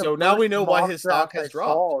okay. So now we know why his stock has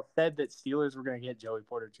dropped. Said that Steelers were going to get Joey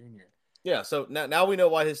Porter Jr. Yeah, so now we know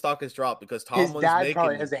why his stock has dropped because Tomlin's his dad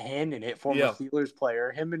probably has a hand in it. Former Steelers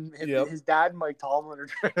player, his dad and Mike Tomlin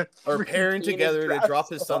are pairing together to drop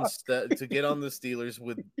his son to get on the Steelers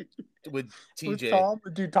with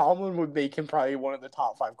TJ. Tomlin would make him probably one of the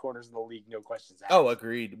top 5 corners in the league, no questions asked. Oh,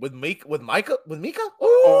 agreed. With Mika?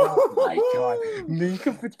 Oh my god,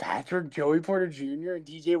 Minka Fitzpatrick, Joey Porter Jr., and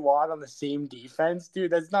DJ Watt on the same defense,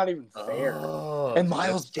 dude. That's not even fair. And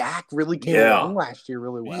Miles Jack really came along last year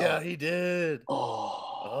really well. Yeah, he did. Dude,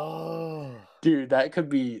 that could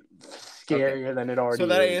be scarier than it already is. So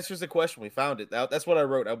that answers the question. We found it. That's what I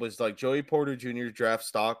wrote. I was like, Joey Porter Jr. draft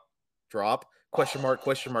stock drop, question mark.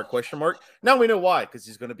 Now we know why, because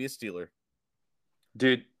he's going to be a Steeler.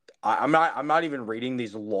 Dude, I'm not even reading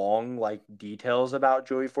these long like details about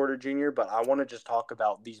Joey Porter Jr., but I want to just talk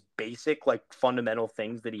about these basic like fundamental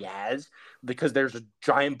things that he has because there's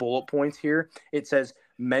giant bullet points here. It says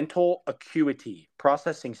mental acuity,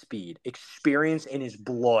 processing speed, experience in his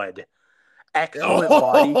blood, excellent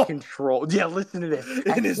body control. Yeah, listen to this.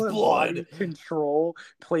 In his blood. Body control,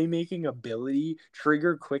 playmaking ability,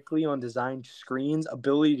 trigger quickly on designed screens,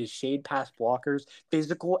 ability to shade past blockers,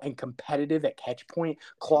 physical and competitive at catch point,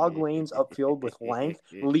 clog lanes upfield with length,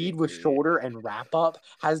 lead with shoulder and wrap up,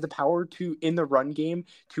 has the power to, in the run game,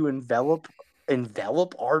 to envelop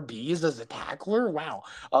RBs as a tackler. Wow.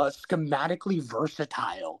 Schematically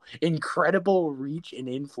versatile, incredible reach and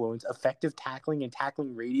influence, effective tackling and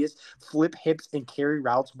tackling radius, flip hips and carry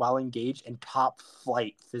routes while engaged, and top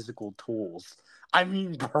flight physical tools. I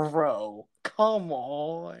mean, bro, come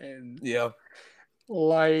on. Yeah.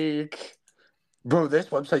 Like, bro, this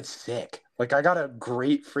website's sick. Like, I got a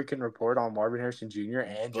great freaking report on Marvin Harrison Jr.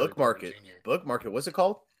 and Bookmark it. Bookmark it. What's it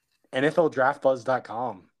called?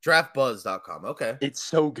 NFLDraftBuzz.com. Draftbuzz.com. Okay. It's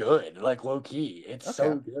so good. Like, low key. It's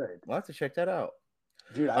so good. We'll have to check that out.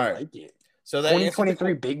 Dude, I like it. So that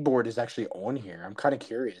 2023 big board is actually on here. I'm kind of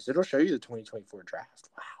curious. It'll show you the 2024 draft.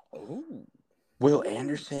 Wow. Ooh. Will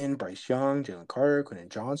Anderson, Bryce Young, Jalen Carter, Quentin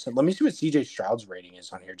Johnson. Let me see what CJ Stroud's rating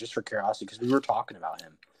is on here just for curiosity because we were talking about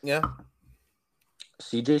him. Yeah.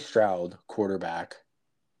 CJ Stroud, quarterback.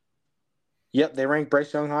 Yep, they rank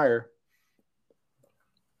Bryce Young higher.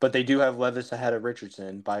 But they do have Levis ahead of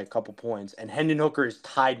Richardson by a couple points. And Hendon Hooker is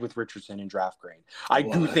tied with Richardson in draft grade. I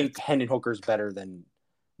do think Hendon Hooker is better than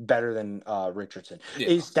Richardson. Yeah.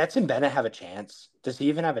 Is Stetson Bennett have a chance? Does he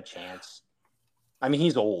even have a chance? I mean,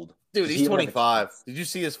 he's old. Dude, he's 25. Did you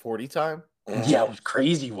see his 40 time? Yeah, it was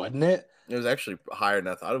crazy, wasn't it? It was actually higher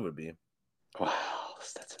than I thought it would be. Wow,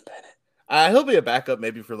 Stetson Bennett. He'll be a backup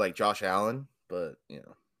maybe for like Josh Allen, but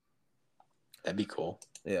that'd be cool.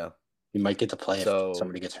 Yeah, you might get to play if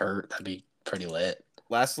somebody gets hurt. That'd be pretty lit.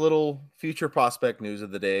 Last little future prospect news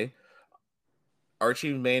of the day: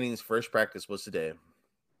 Archie Manning's first practice was today,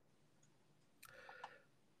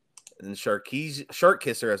 and Shark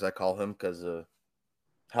Kisser, as I call him, because of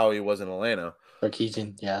how he was in Atlanta.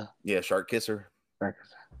 Sarkisian, yeah, Shark Kisser.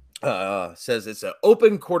 Says it's an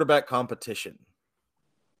open quarterback competition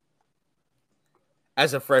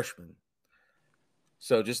as a freshman.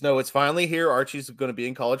 So just know it's finally here. Archie's going to be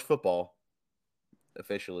in college football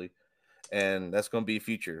officially, and that's going to be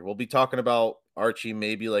future. We'll be talking about Archie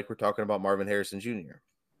maybe like we're talking about Marvin Harrison Jr.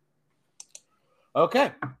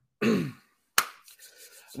 Okay.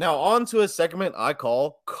 Now on to a segment I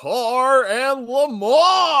call Carr and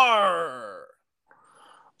Lamar.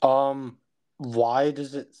 Why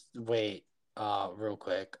does it wait? Real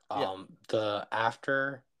quick.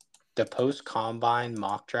 The post combine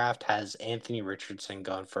mock draft has Anthony Richardson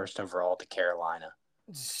going first overall to Carolina.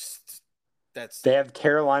 They have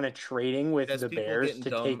Carolina trading with the Bears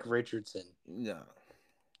to take Richardson. Yeah,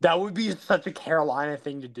 that would be such a Carolina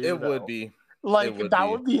thing to do. It would be. Like, that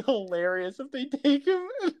would be hilarious if they take him.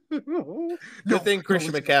 Good thing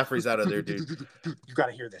Christian McCaffrey's out of there, dude. You got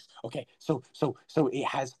to hear this. Okay, so it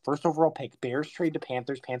has first overall pick. Bears trade to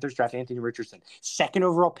Panthers. Panthers draft Anthony Richardson. Second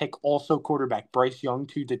overall pick, also quarterback Bryce Young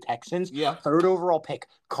to the Texans. Yeah. Third overall pick,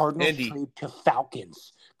 Cardinals trade to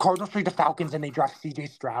Falcons. And they draft CJ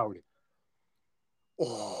Stroud.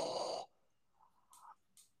 Oh.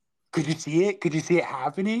 Could you see it? Could you see it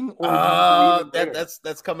happening? Or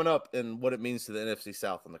that's coming up and what it means to the NFC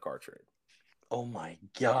South in the Carr trade. Oh my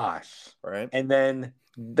gosh! Right, and then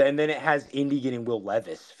it has Indy getting Will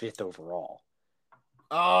Levis 5th overall.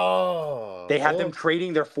 Oh, they had them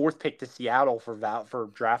trading their 4th pick to Seattle for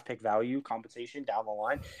draft pick value compensation down the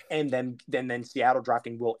line, and then Seattle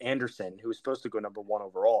drafting Will Anderson, who was supposed to go number 1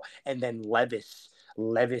 overall, and then Levis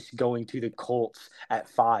going to the Colts at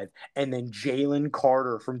 5, and then Jalen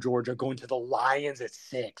Carter from Georgia going to the Lions at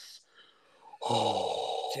 6.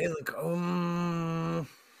 Oh, Jalen.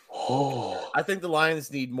 I think the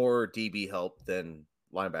Lions need more DB help than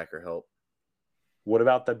linebacker help. What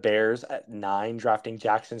about the Bears at 9 drafting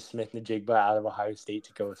Jackson Smith-Njigba out of Ohio State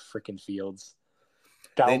to go with freaking Fields?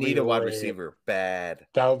 They need a wide receiver bad.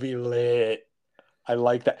 That would be lit. I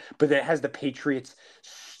like that. But then it has the Patriots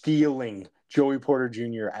stealing Joey Porter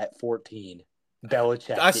Jr. at 14.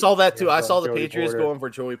 Belichick. I saw that too. I saw the Patriots going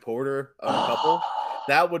for Joey Porter a couple.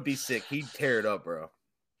 That would be sick. He'd tear it up, bro.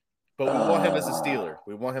 But we want him as a Steeler.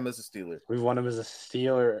 We want him as a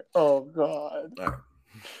Steeler. Oh, God. All right.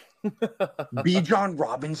 Bijan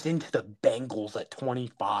Robinson to the Bengals at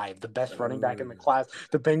 25. The best running back in the class.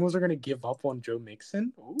 The Bengals are going to give up on Joe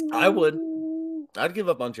Mixon? I would. I'd give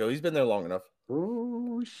up on Joe. He's been there long enough.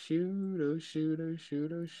 Ooh, Oh shoot! Oh shoot! Oh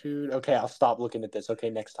shoot! Oh shoot! Okay, I'll stop looking at this.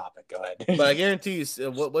 Okay, next topic. Go ahead. But I guarantee you,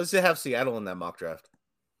 what does it have Seattle in that mock draft?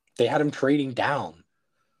 They had him trading down.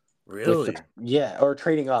 Really? Or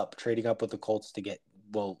trading up with the Colts to get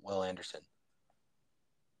Will Anderson.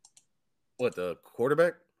 What, the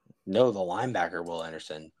quarterback? No, the linebacker Will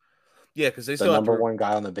Anderson. Yeah, because they the still number one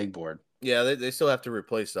guy on the big board. Yeah, they still have to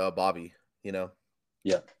replace Bobby. You know.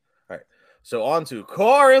 Yeah. All right. So on to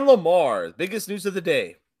Carr and Lamar. Biggest news of the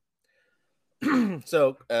day.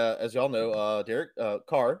 So as y'all know, Derek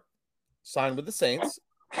Carr signed with the Saints,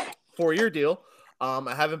 4-year deal.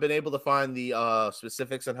 I haven't been able to find the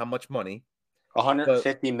specifics on how much money.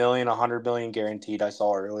 150 million, 100 million guaranteed. I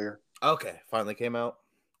saw earlier. Okay, finally came out.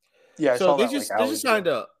 Yeah, so they just signed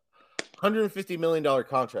a $150 million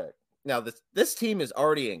contract. Now this team is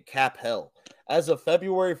already in cap hell. As of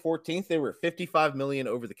February 14th, they were $55 million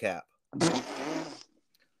over the cap.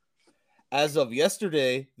 As of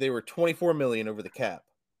yesterday, they were $24 million over the cap.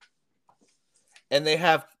 And they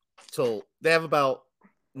have about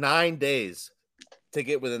 9 days to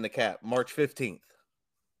get within the cap, March 15th.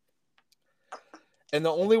 And the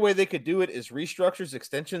only way they could do it is restructures,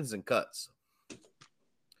 extensions, and cuts.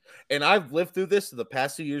 And I've lived through this the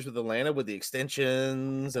past 2 years with Atlanta with the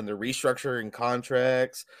extensions and the restructuring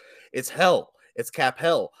contracts. It's hell. It's cap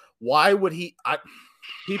hell. Why would he?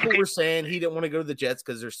 People were saying he didn't want to go to the Jets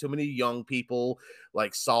because there's too many young people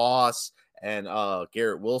like Sauce and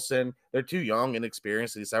Garrett Wilson. They're too young and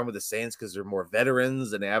inexperienced. They signed with the Saints because they're more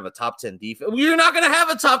veterans and they have a top 10 defense. You're not going to have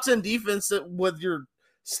a top 10 defense with your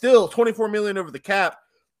still $24 million over the cap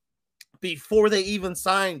before they even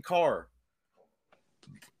signed Carr.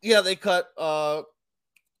 Yeah, they cut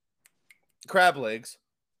Crab Legs.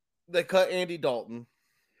 They cut Andy Dalton.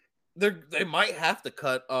 They might have to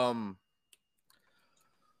cut the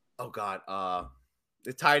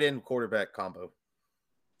tight end quarterback combo.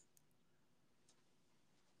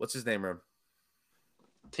 What's his name, Rim?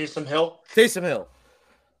 Taysom Hill.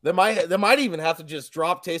 They might even have to just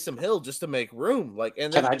drop Taysom Hill just to make room.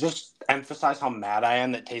 Can I just emphasize how mad I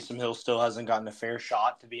am that Taysom Hill still hasn't gotten a fair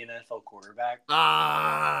shot to be an NFL quarterback?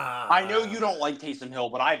 I know you don't like Taysom Hill,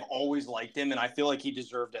 but I've always liked him, and I feel like he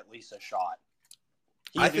deserved at least a shot.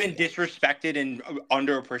 He's been disrespected and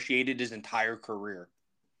underappreciated his entire career.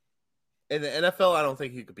 In the NFL, I don't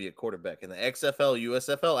think he could be a quarterback. In the XFL,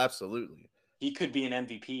 USFL, absolutely. He could be an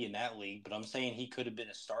MVP in that league, but I'm saying he could have been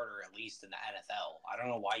a starter at least in the NFL. I don't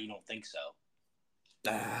know why you don't think so.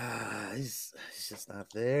 He's just not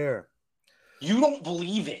there. You don't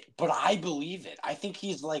believe it, but I believe it. I think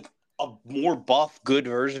he's like a more buff, good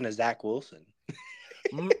version of Zach Wilson.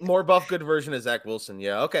 More buff, good version of Zach Wilson.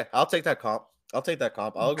 Yeah, okay. I'll take that comp. I'll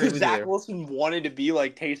agree with you. Zach Wilson wanted to be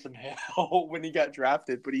like Taysom Hill when he got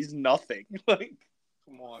drafted, but he's nothing. Like,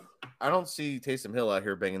 come on. I don't see Taysom Hill out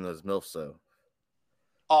here banging those MILFs, though.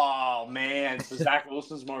 Oh, man. So Zach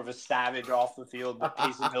Wilson's more of a savage off the field, but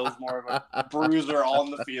Taysom Hill's more of a bruiser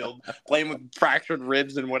on the field, playing with fractured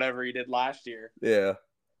ribs and whatever he did last year. Yeah.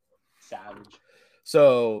 Savage.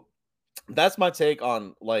 So that's my take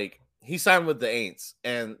on, he signed with the Aints,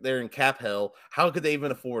 and they're in cap hell. How could they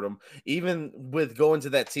even afford him? Even with going to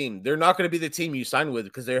that team, they're not going to be the team you sign with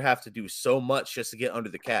because they have to do so much just to get under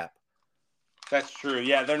the cap. That's true.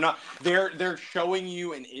 Yeah, they're not. They're showing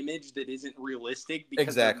you an image that isn't realistic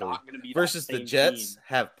because they're not going to be versus the Jets team.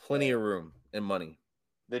 Have plenty of room and money.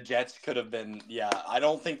 The Jets could have been. Yeah, I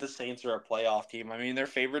don't think the Saints are a playoff team. I mean, they're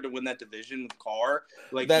favored to win that division with Carr.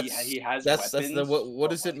 He has. What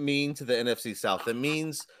does it mean to the NFC South? It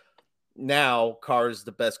means now Carr is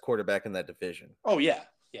the best quarterback in that division. Oh yeah.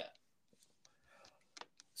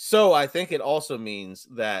 So I think it also means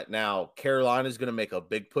that now Carolina is going to make a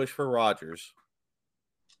big push for Rodgers.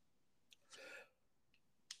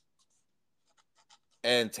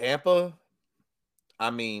 And Tampa, I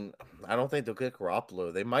mean, I don't think they'll get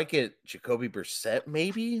Garoppolo. They might get Jacoby Brissett,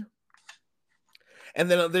 maybe. And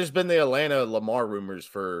then there's been the Atlanta Lamar rumors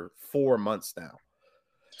for 4 months now.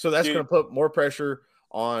 So that's going to put more pressure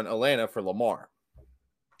on Atlanta for Lamar.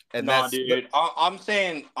 And I'm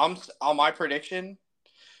saying, on my prediction,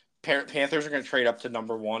 Panthers are going to trade up to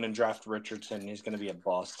number 1 and draft Richardson. He's going to be a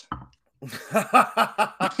bust.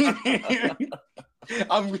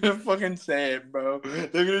 I'm going to fucking say it, bro.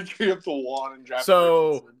 They're going to trade up to 1 and draft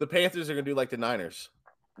Richardson. The Panthers are going to do like the Niners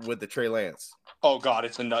with the Trey Lance. Oh, God.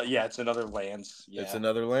 It's another Lance. Yeah. It's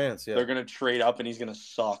another Lance, yeah. They're going to trade up and he's going to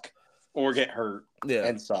suck or get hurt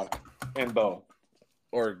and suck and both.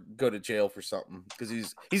 Or go to jail for something because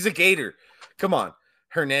he's a Gator. Come on.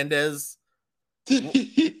 Hernandez. Dude, that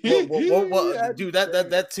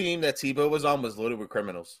team that Tebow was on was loaded with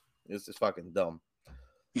criminals. It's just fucking dumb.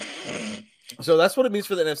 So that's what it means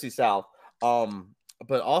for the NFC South.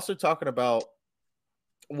 But also talking about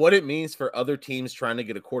what it means for other teams trying to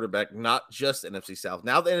get a quarterback, not just NFC South.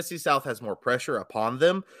 Now the NFC South has more pressure upon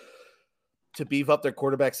them to beef up their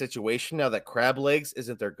quarterback situation now that Crab Legs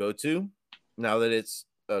isn't their go-to. Now that it's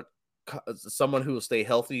someone who will stay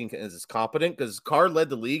healthy and is competent, because Carr led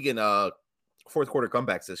the league in fourth quarter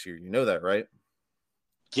comebacks this year. You know that, right?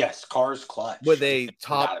 Yes, Carr's clutch. With a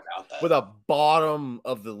bottom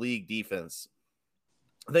of the league defense.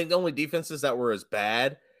 I think the only defenses that were as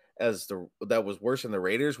bad as that was worse than the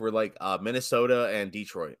Raiders were like Minnesota and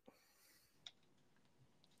Detroit.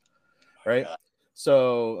 Right? God.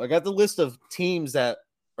 So I got the list of teams that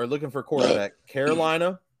are looking for a quarterback.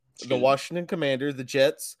 Carolina, the Washington Commanders, the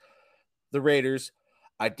Jets, the Raiders.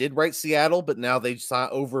 I did write Seattle, but now they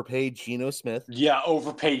overpaid Geno Smith. Yeah,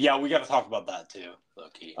 overpaid. Yeah, we got to talk about that too.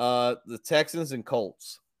 Okay. The Texans and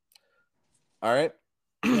Colts. All right.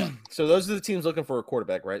 Yeah. So those are the teams looking for a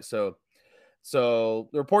quarterback, right? So the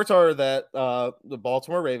reports are that the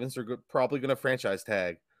Baltimore Ravens are probably going to franchise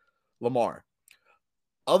tag Lamar.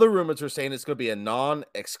 Other rumors are saying it's going to be a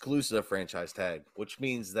non-exclusive franchise tag, which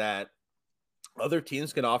means that other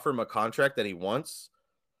teams can offer him a contract that he wants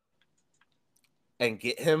and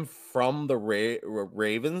get him from the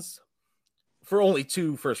Ravens for only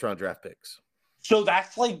 2 first-round draft picks. So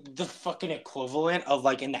that's like the fucking equivalent of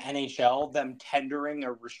like in the NHL, them tendering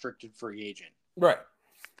a restricted free agent. Right.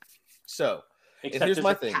 So, here's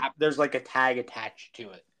my thing. There's like a tag attached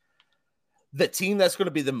to it. The team that's going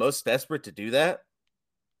to be the most desperate to do that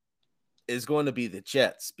is going to be the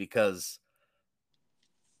Jets because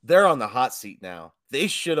they're on the hot seat now. They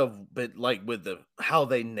should have been like with how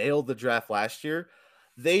they nailed the draft last year.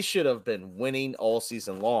 They should have been winning all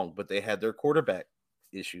season long, but they had their quarterback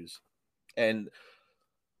issues. And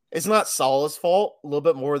it's not Saleh's fault, a little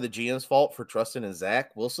bit more the GM's fault for trusting in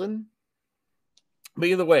Zach Wilson. But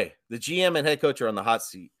either way, the GM and head coach are on the hot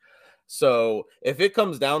seat. So if it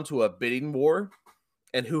comes down to a bidding war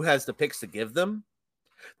and who has the picks to give them,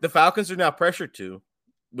 the Falcons are now pressured to,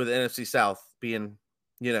 with the NFC South being,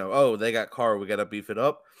 they got Carr, we got to beef it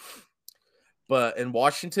up. But in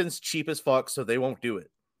Washington's cheap as fuck, so they won't do it.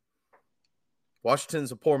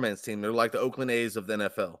 Washington's a poor man's team. They're like the Oakland A's of the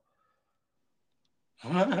NFL.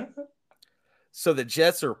 So the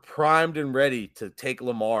Jets are primed and ready to take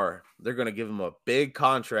Lamar. They're going to give him a big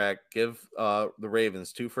contract, give the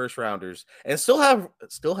Ravens 2 first-rounders, and still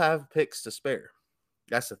have picks to spare.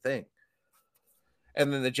 That's the thing.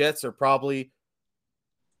 And then the Jets are probably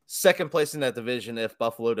second place in that division if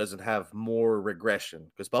Buffalo doesn't have more regression,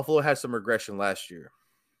 because Buffalo had some regression last year.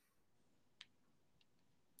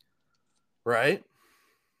 Right?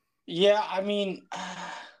 Yeah, I mean,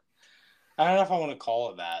 I don't know if I want to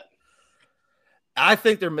call it that. I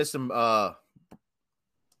think they're missing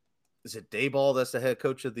is it Daboll that's the head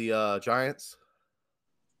coach of the Giants?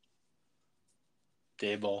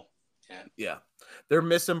 Daboll. Yeah. They're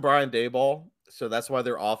missing Brian Daboll, so that's why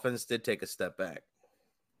their offense did take a step back.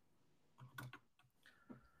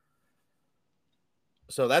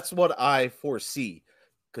 So that's what I foresee,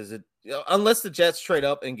 because unless the Jets trade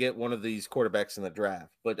up and get one of these quarterbacks in the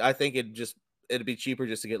draft, but I think it'd be cheaper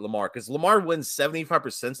just to get Lamar, because Lamar wins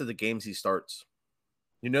 75% of the games he starts.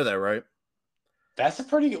 You know that, right? That's a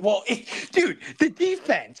pretty good. Well, dude, the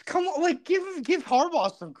defense. Come on, like give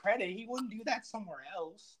Harbaugh some credit. He wouldn't do that somewhere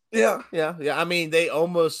else. Yeah. I mean, they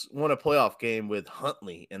almost won a playoff game with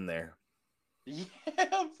Huntley in there. Yeah,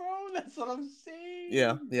 bro, that's what I'm saying.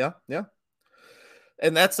 Yeah.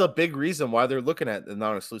 And that's a big reason why they're looking at the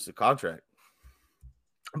non-exclusive contract.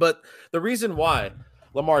 But the reason why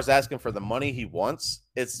Lamar's asking for the money he wants,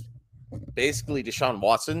 it's basically Deshaun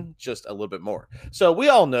Watson, just a little bit more. So we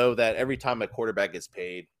all know that every time a quarterback gets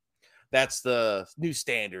paid, that's the new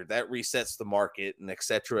standard. That resets the market and et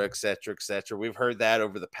cetera, et cetera, et cetera. We've heard that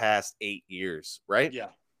over the past 8 years, right? Yeah.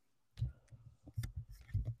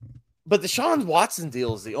 But the Deshaun Watson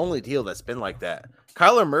deal is the only deal that's been like that.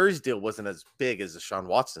 Kyler Murray's deal wasn't as big as Deshaun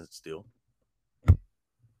Watson's deal.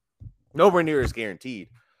 Nowhere near as guaranteed.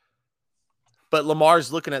 But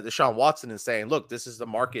Lamar's looking at Deshaun Watson and saying, look, this is the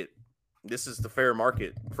market. This is the fair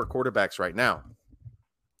market for quarterbacks right now.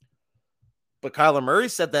 But Kyler Murray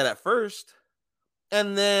said that at first.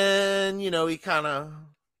 And then, he kind of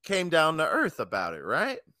came down to earth about it,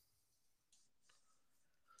 right?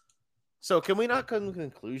 So can we not come to the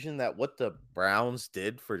conclusion that what the Browns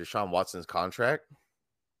did for Deshaun Watson's contract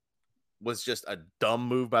was just a dumb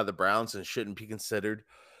move by the Browns and shouldn't be considered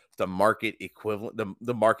the market equivalent,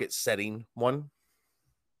 the market setting one?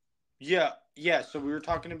 Yeah. So we were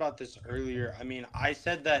talking about this earlier. I mean, I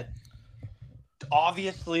said that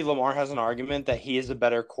obviously Lamar has an argument that he is a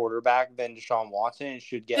better quarterback than Deshaun Watson and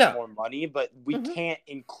should get more money, but we can't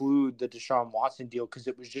include the Deshaun Watson deal because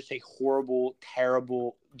it was just a horrible,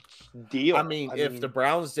 terrible deal. I mean, if the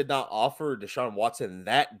Browns did not offer Deshaun Watson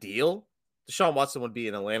that deal, Deshaun Watson would be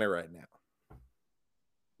in Atlanta right now.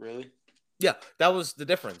 Really? Yeah, that was the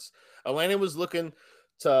difference. Atlanta was looking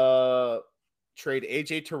to trade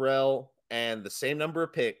AJ Terrell and the same number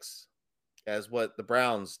of picks as what the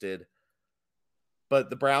Browns did. But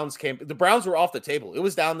the Browns were off the table. It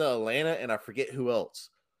was down to Atlanta, and I forget who else.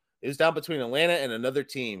 It was down between Atlanta and another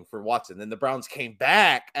team for Watson. Then the Browns came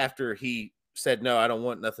back after he said, no, I don't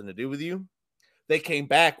want nothing to do with you. They came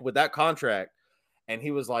back with that contract, and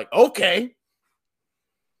he was like, okay.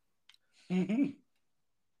 Mm-hmm.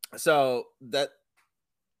 So that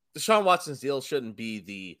Deshaun Watson's deal shouldn't be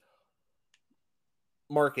the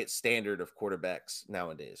market standard of quarterbacks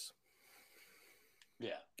nowadays.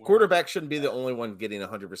 Yeah. Quarterback shouldn't be the only one getting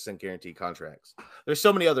 100% guaranteed contracts. There's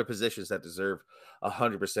so many other positions that deserve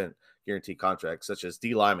 100% guaranteed contracts, such as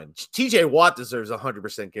D lineman. TJ Watt deserves a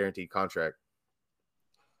 100% guaranteed contract.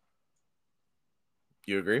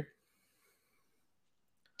 You agree?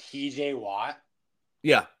 TJ Watt?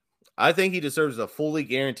 Yeah. I think he deserves a fully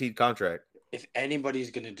guaranteed contract. If anybody's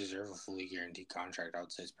going to deserve a fully guaranteed contract, I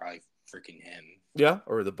would say it's probably freaking him. Yeah,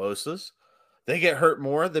 or the Bosa's. They get hurt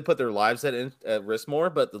more. They put their lives at risk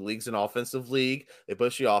more, but the league's an offensive league. They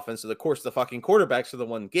push the offense. So, of course, the fucking quarterbacks are the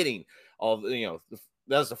one getting all, that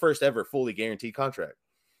was the first ever fully guaranteed contract.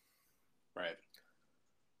 Right.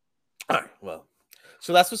 All right. Well,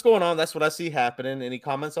 so that's what's going on. That's what I see happening. Any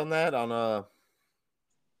comments on that?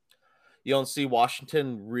 You don't see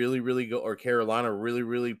Washington really, really go, or Carolina really,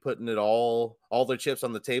 really putting it all their chips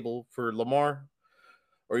on the table for Lamar?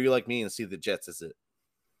 Or are you like me and see the Jets as it?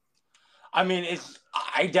 I mean,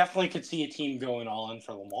 I definitely could see a team going all in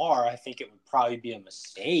for Lamar. I think it would probably be a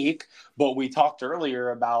mistake, but we talked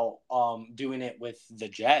earlier about doing it with the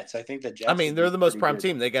Jets. I think the Jets. I mean, they're the most prime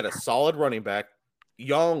team. They got a solid running back,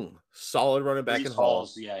 young, solid running back in Hall.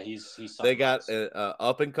 Yeah, he's. They got an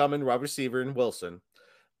up and coming wide receiver in Wilson.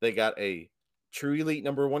 They got a true elite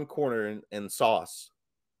number one corner in Sauce.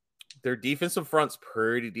 Their defensive front's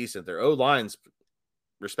pretty decent. Their O-line's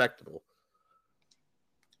respectable.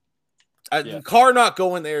 Carr not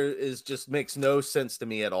going there just makes no sense to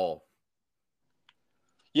me at all.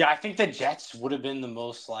 Yeah, I think the Jets would have been the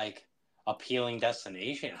most appealing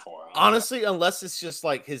destination for him. Honestly, unless it's just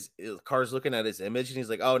like his Carr's looking at his image and he's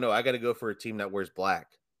like, "Oh no, I got to go for a team that wears black."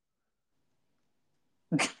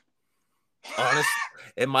 Honest,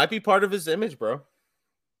 it might be part of his image, bro.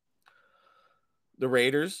 The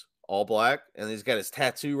Raiders, all black, and he's got his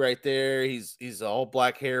tattoo right there. He's all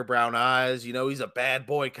black hair, brown eyes. He's a bad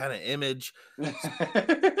boy kind of image.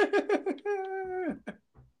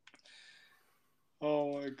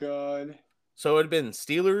 Oh my god! So it'd have been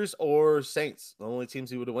Steelers or Saints, the only teams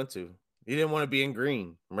he would have went to. He didn't want to be in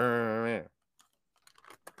green.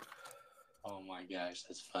 Oh my gosh,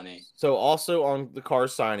 that's funny. So also on the Carr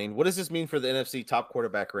signing, what does this mean for the NFC top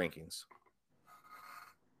quarterback rankings?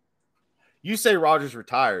 You say Rodgers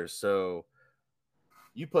retires, so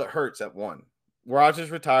you put Hurts at 1. Rodgers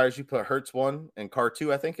retires, you put Hurts 1 and Carr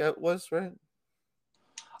 2, I think it was, right?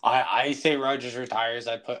 I say Rodgers retires.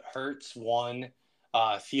 I put Hurts 1,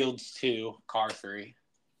 Fields 2, Carr 3.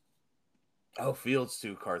 Oh, Fields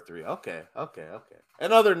 2, Carr 3. Okay.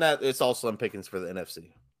 And other than that, it's all slim pickings for the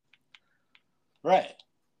NFC. Right.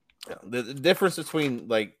 Yeah, the difference between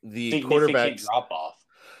the quarterbacks drop off.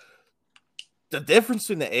 The difference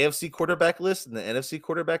between the AFC quarterback list and the NFC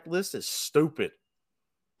quarterback list is stupid.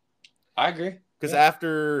 I agree. Because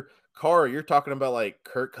after Carr, you're talking about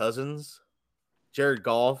Kirk Cousins, Jared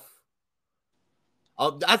Goff.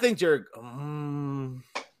 I think Jared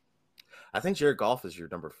Goff is your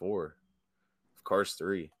number 4. Carr's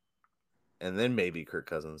 3. And then maybe Kirk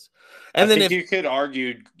Cousins. And you could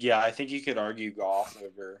argue, I think you could argue Goff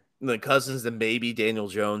over the Cousins, then maybe Daniel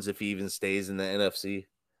Jones if he even stays in the NFC.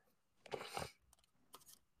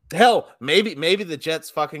 Hell, maybe the Jets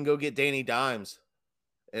fucking go get Danny Dimes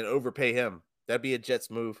and overpay him. That'd be a Jets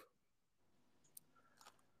move.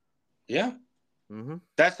 Yeah. Mm-hmm.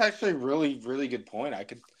 That's actually a really, really good point. I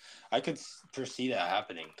could foresee that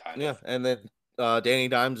happening, kind of. Yeah, and then Danny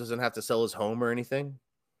Dimes doesn't have to sell his home or anything.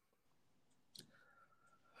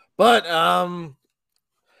 But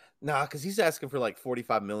because he's asking for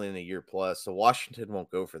 $45 million a year plus, so Washington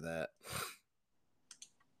won't go for that.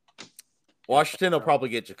 Washington will probably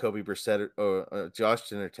get Jacoby Brissett, or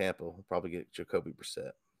Washington or Tampa will probably get Jacoby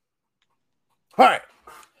Brissett. All right.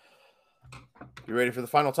 You ready for the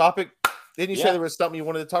final topic? Didn't you say there was something you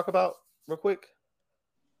wanted to talk about real quick?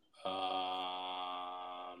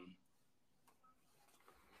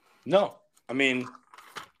 No, I mean,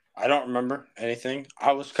 I don't remember anything.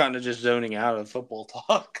 I was kind of just zoning out of football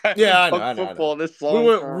talk. I Yeah, haven't I know, talked I know, I know. football this We long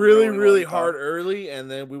went for a really, really really long time. hard early,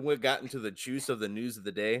 and then we got into the juice of the news of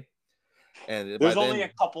the day. And by There's only a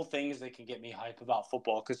then, couple things that can get me hype about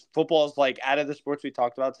football because football is like out of the sports we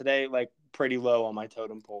talked about today, like pretty low on my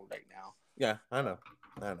totem pole right now. yeah, I know.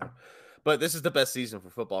 But this is the best season for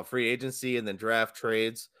football. Free agency and then draft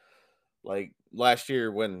trades. Like last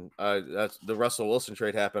year when the Russell Wilson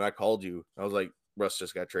trade happened, I called you. I was like, Russ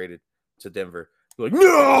just got traded to Denver. You're like,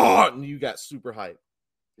 no, and you got super hyped.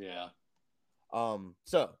 Yeah.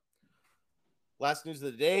 So last news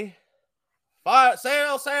of the day. Fire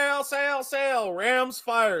sale. Rams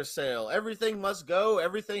fire sale. Everything must go.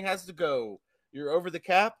 Everything has to go. You're over the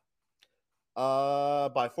cap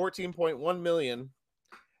by 14.1 million.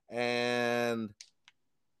 And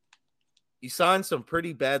you signed some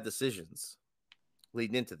pretty bad decisions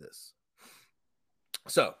leading into this.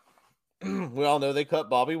 So we all know they cut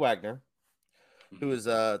Bobby Wagner, who is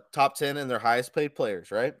top 10 in their highest paid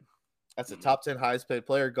players, right? That's a top 10 highest paid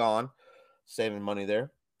player gone, saving money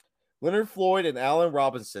there. Leonard Floyd and Allen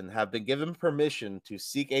Robinson have been given permission to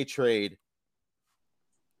seek a trade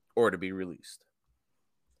or to be released.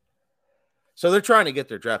 So they're trying to get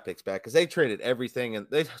their draft picks back because they traded everything and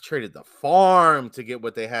they traded the farm to get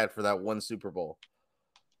what they had for that one Super Bowl.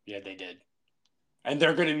 Yeah, they did. And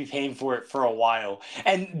they're going to be paying for it for a while.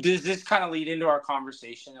 And does this kind of lead into our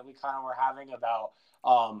conversation that we kind of were having about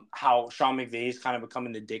how Sean McVay is kind of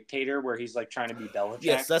becoming the dictator where he's like trying to be Belichick?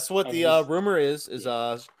 Yes, that's what the rumor is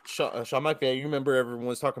Sean McVay. You remember everyone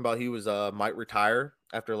was talking about he was might retire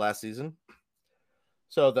after last season.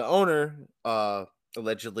 So the owner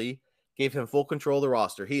allegedly gave him full control of the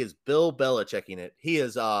roster. He is Bill Belichicking it. He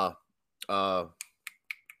is I'm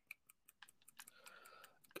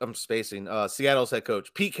spacing Seattle's head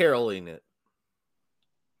coach Pete Carroll in it.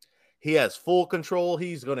 He has full control.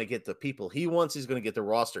 He's going to get the people he wants. He's going to get the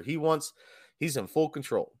roster he wants. He's in full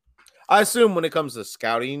control. I assume when it comes to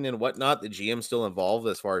scouting and whatnot, the GM's still involved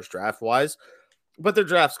as far as draft wise, but their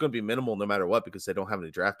draft's going to be minimal no matter what because they don't have any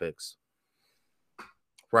draft picks.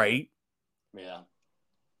 Right? Yeah.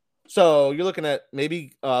 So you're looking at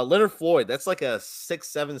maybe Leonard Floyd. That's like a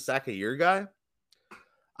 6-7 sack a year guy.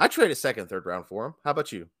 I trade a second, third round for him. How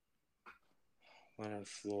about you? Leonard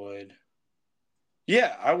Floyd.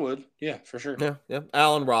 Yeah, I would. Yeah, for sure. Yeah.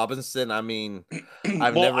 Allen Robinson. I mean,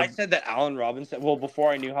 I said that Allen Robinson. Well,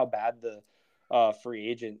 before I knew how bad the free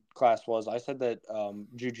agent class was, I said that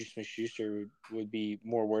Juju Smith-Schuster would be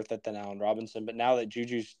more worth it than Allen Robinson. But now that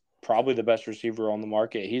Juju's probably the best receiver on the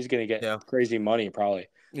market, he's going to get crazy money probably.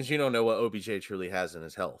 Because you don't know what OBJ truly has in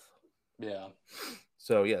his health. Yeah.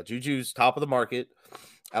 So yeah, Juju's top of the market.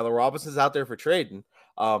 Allen Robinson's out there for trading.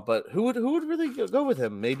 But who would really go with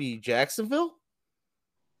him? Maybe Jacksonville?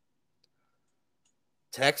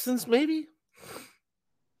 Texans, maybe?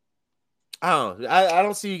 I don't know. I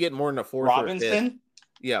don't see you getting more than a fourth Robinson? or a fifth.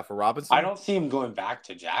 Yeah, for Robinson. I don't see him going back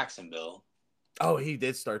to Jacksonville. Oh, he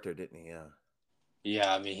did start there, didn't he? Yeah.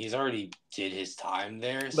 Yeah, I mean, he's already did his time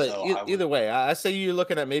there. But so either way, I say you're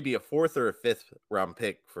looking at maybe a fourth or a fifth round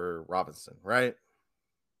pick for Robinson, right?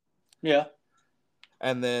 Yeah.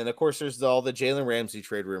 And then, of course, there's all the Jalen Ramsey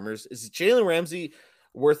trade rumors. Is Jalen Ramsey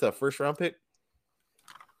worth a first round pick?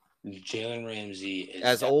 Jalen Ramsey is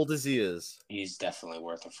as old as he is. He's definitely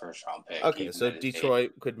worth a first round pick. Okay, so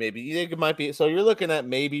Detroit could maybe you think it might be. So you're looking at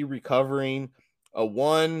maybe recovering a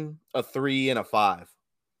 1, a 3, and a 5,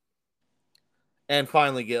 and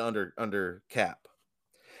finally get under cap.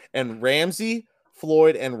 And Ramsey,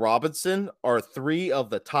 Floyd, and Robinson are 3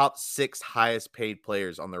 of the top 6 highest paid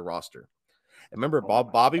players on their roster. And remember,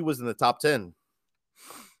 Bobby was in the top 10.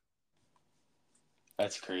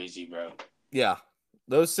 That's crazy, bro. Yeah.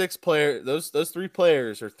 Those 6 players, those 3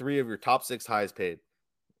 players are 3 of your top 6 highest paid.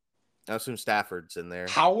 I assume Stafford's in there.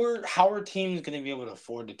 How are teams going to be able to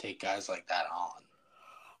afford to take guys like that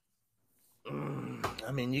on?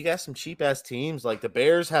 I mean, you got some cheap ass teams. Like the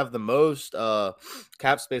Bears have the most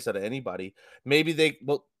cap space out of anybody. Maybe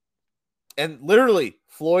and literally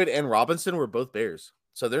Floyd and Robinson were both Bears,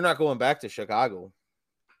 so they're not going back to Chicago.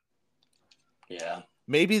 Yeah.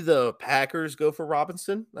 Maybe the Packers go for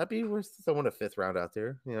Robinson. That'd be worth throwing a 5th round out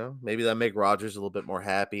there. You know, maybe that make Rodgers a little bit more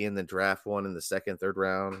happy and then draft one in the 2nd, 3rd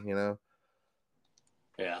round, you know?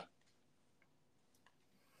 Yeah.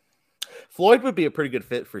 Floyd would be a pretty good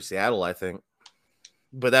fit for Seattle, I think.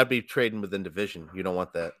 But that'd be trading within division. You don't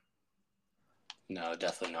want that. No,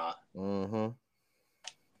 definitely not. Mm-hmm.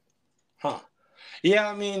 Huh. Yeah,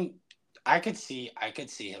 I mean, I could see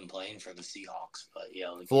him playing for the Seahawks, but yeah,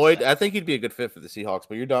 like Floyd, I think he'd be a good fit for the Seahawks,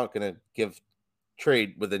 but you're not going to give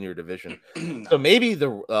trade within your division. No. So maybe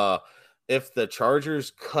if the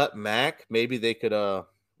Chargers cut Mac, maybe they could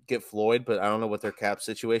get Floyd, but I don't know what their cap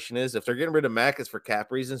situation is. If they're getting rid of Mac, it's for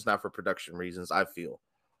cap reasons, not for production reasons, I feel.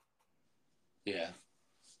 Yeah.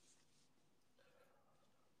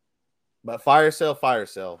 But fire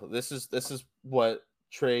sale. This is what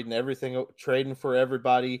trading for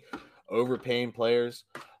everybody, overpaying players.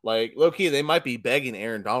 Like, low key, they might be begging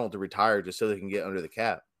Aaron Donald to retire just so they can get under the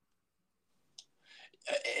cap.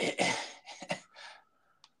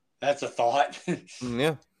 That's a thought.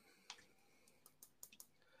 Yeah.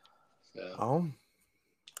 So.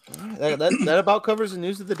 That about covers the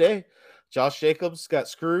news of the day. Josh Jacobs got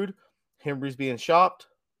screwed. Hembry's being shopped.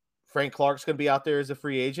 Frank Clark's going to be out there as a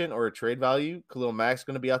free agent or a trade value. Khalil Mack's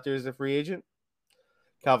going to be out there as a free agent.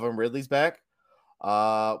 Calvin Ridley's back.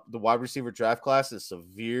 The wide receiver draft class is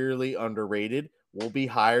severely underrated. Will be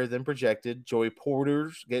higher than projected. Joey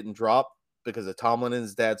Porter's getting dropped because of Tomlin and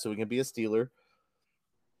his dad, so he can be a Steeler.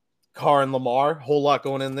 Carr and Lamar, whole lot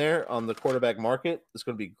going in there on the quarterback market. It's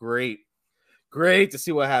going to be great. Great to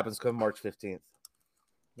see what happens come March 15th.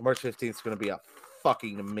 March 15th is going to be a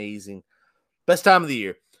fucking amazing. Best time of the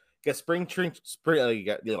year. You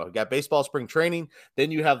got you got baseball spring training.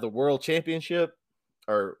 Then you have the World Championship,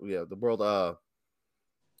 or the World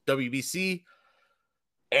WBC,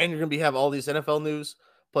 and you're gonna have all these NFL news.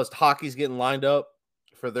 Plus, hockey's getting lined up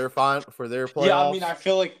for their playoffs. Yeah, I mean, I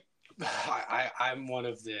feel like I'm one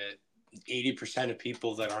of the 80% of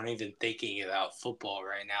people that aren't even thinking about football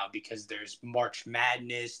right now because there's March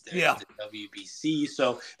Madness, there's the WBC.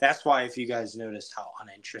 So that's why, if you guys noticed how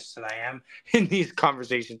uninterested I am in these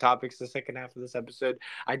conversation topics the second half of this episode,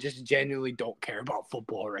 I just genuinely don't care about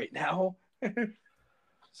football right now.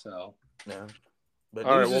 So, yeah. But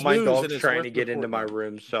all right, well, my dog's trying to get into my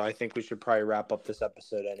room, so I think we should probably wrap up this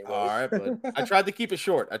episode anyway. All right, but I tried to keep it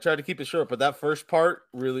short. But that first part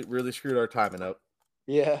really, really screwed our timing up.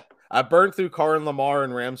 Yeah. I burned through Carr and Lamar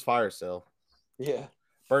and Rams fire sale. Yeah.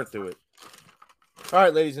 Burnt through it. All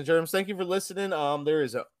right, ladies and germs, thank you for listening. There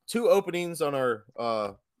is 2 openings on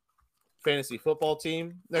our fantasy football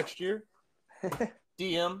team next year.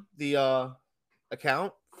 DM the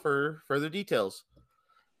account for further details.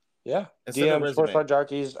 Yeah. DM Sports Bar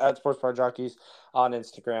Jockeys at Sports Bar Jockeys on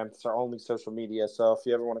Instagram. It's our only social media. So if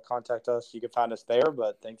you ever want to contact us, you can find us there.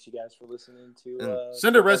 But thanks you guys for listening to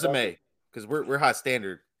send a resume because we're high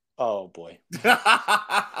standard. Oh boy.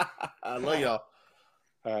 I love y'all.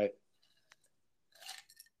 All right.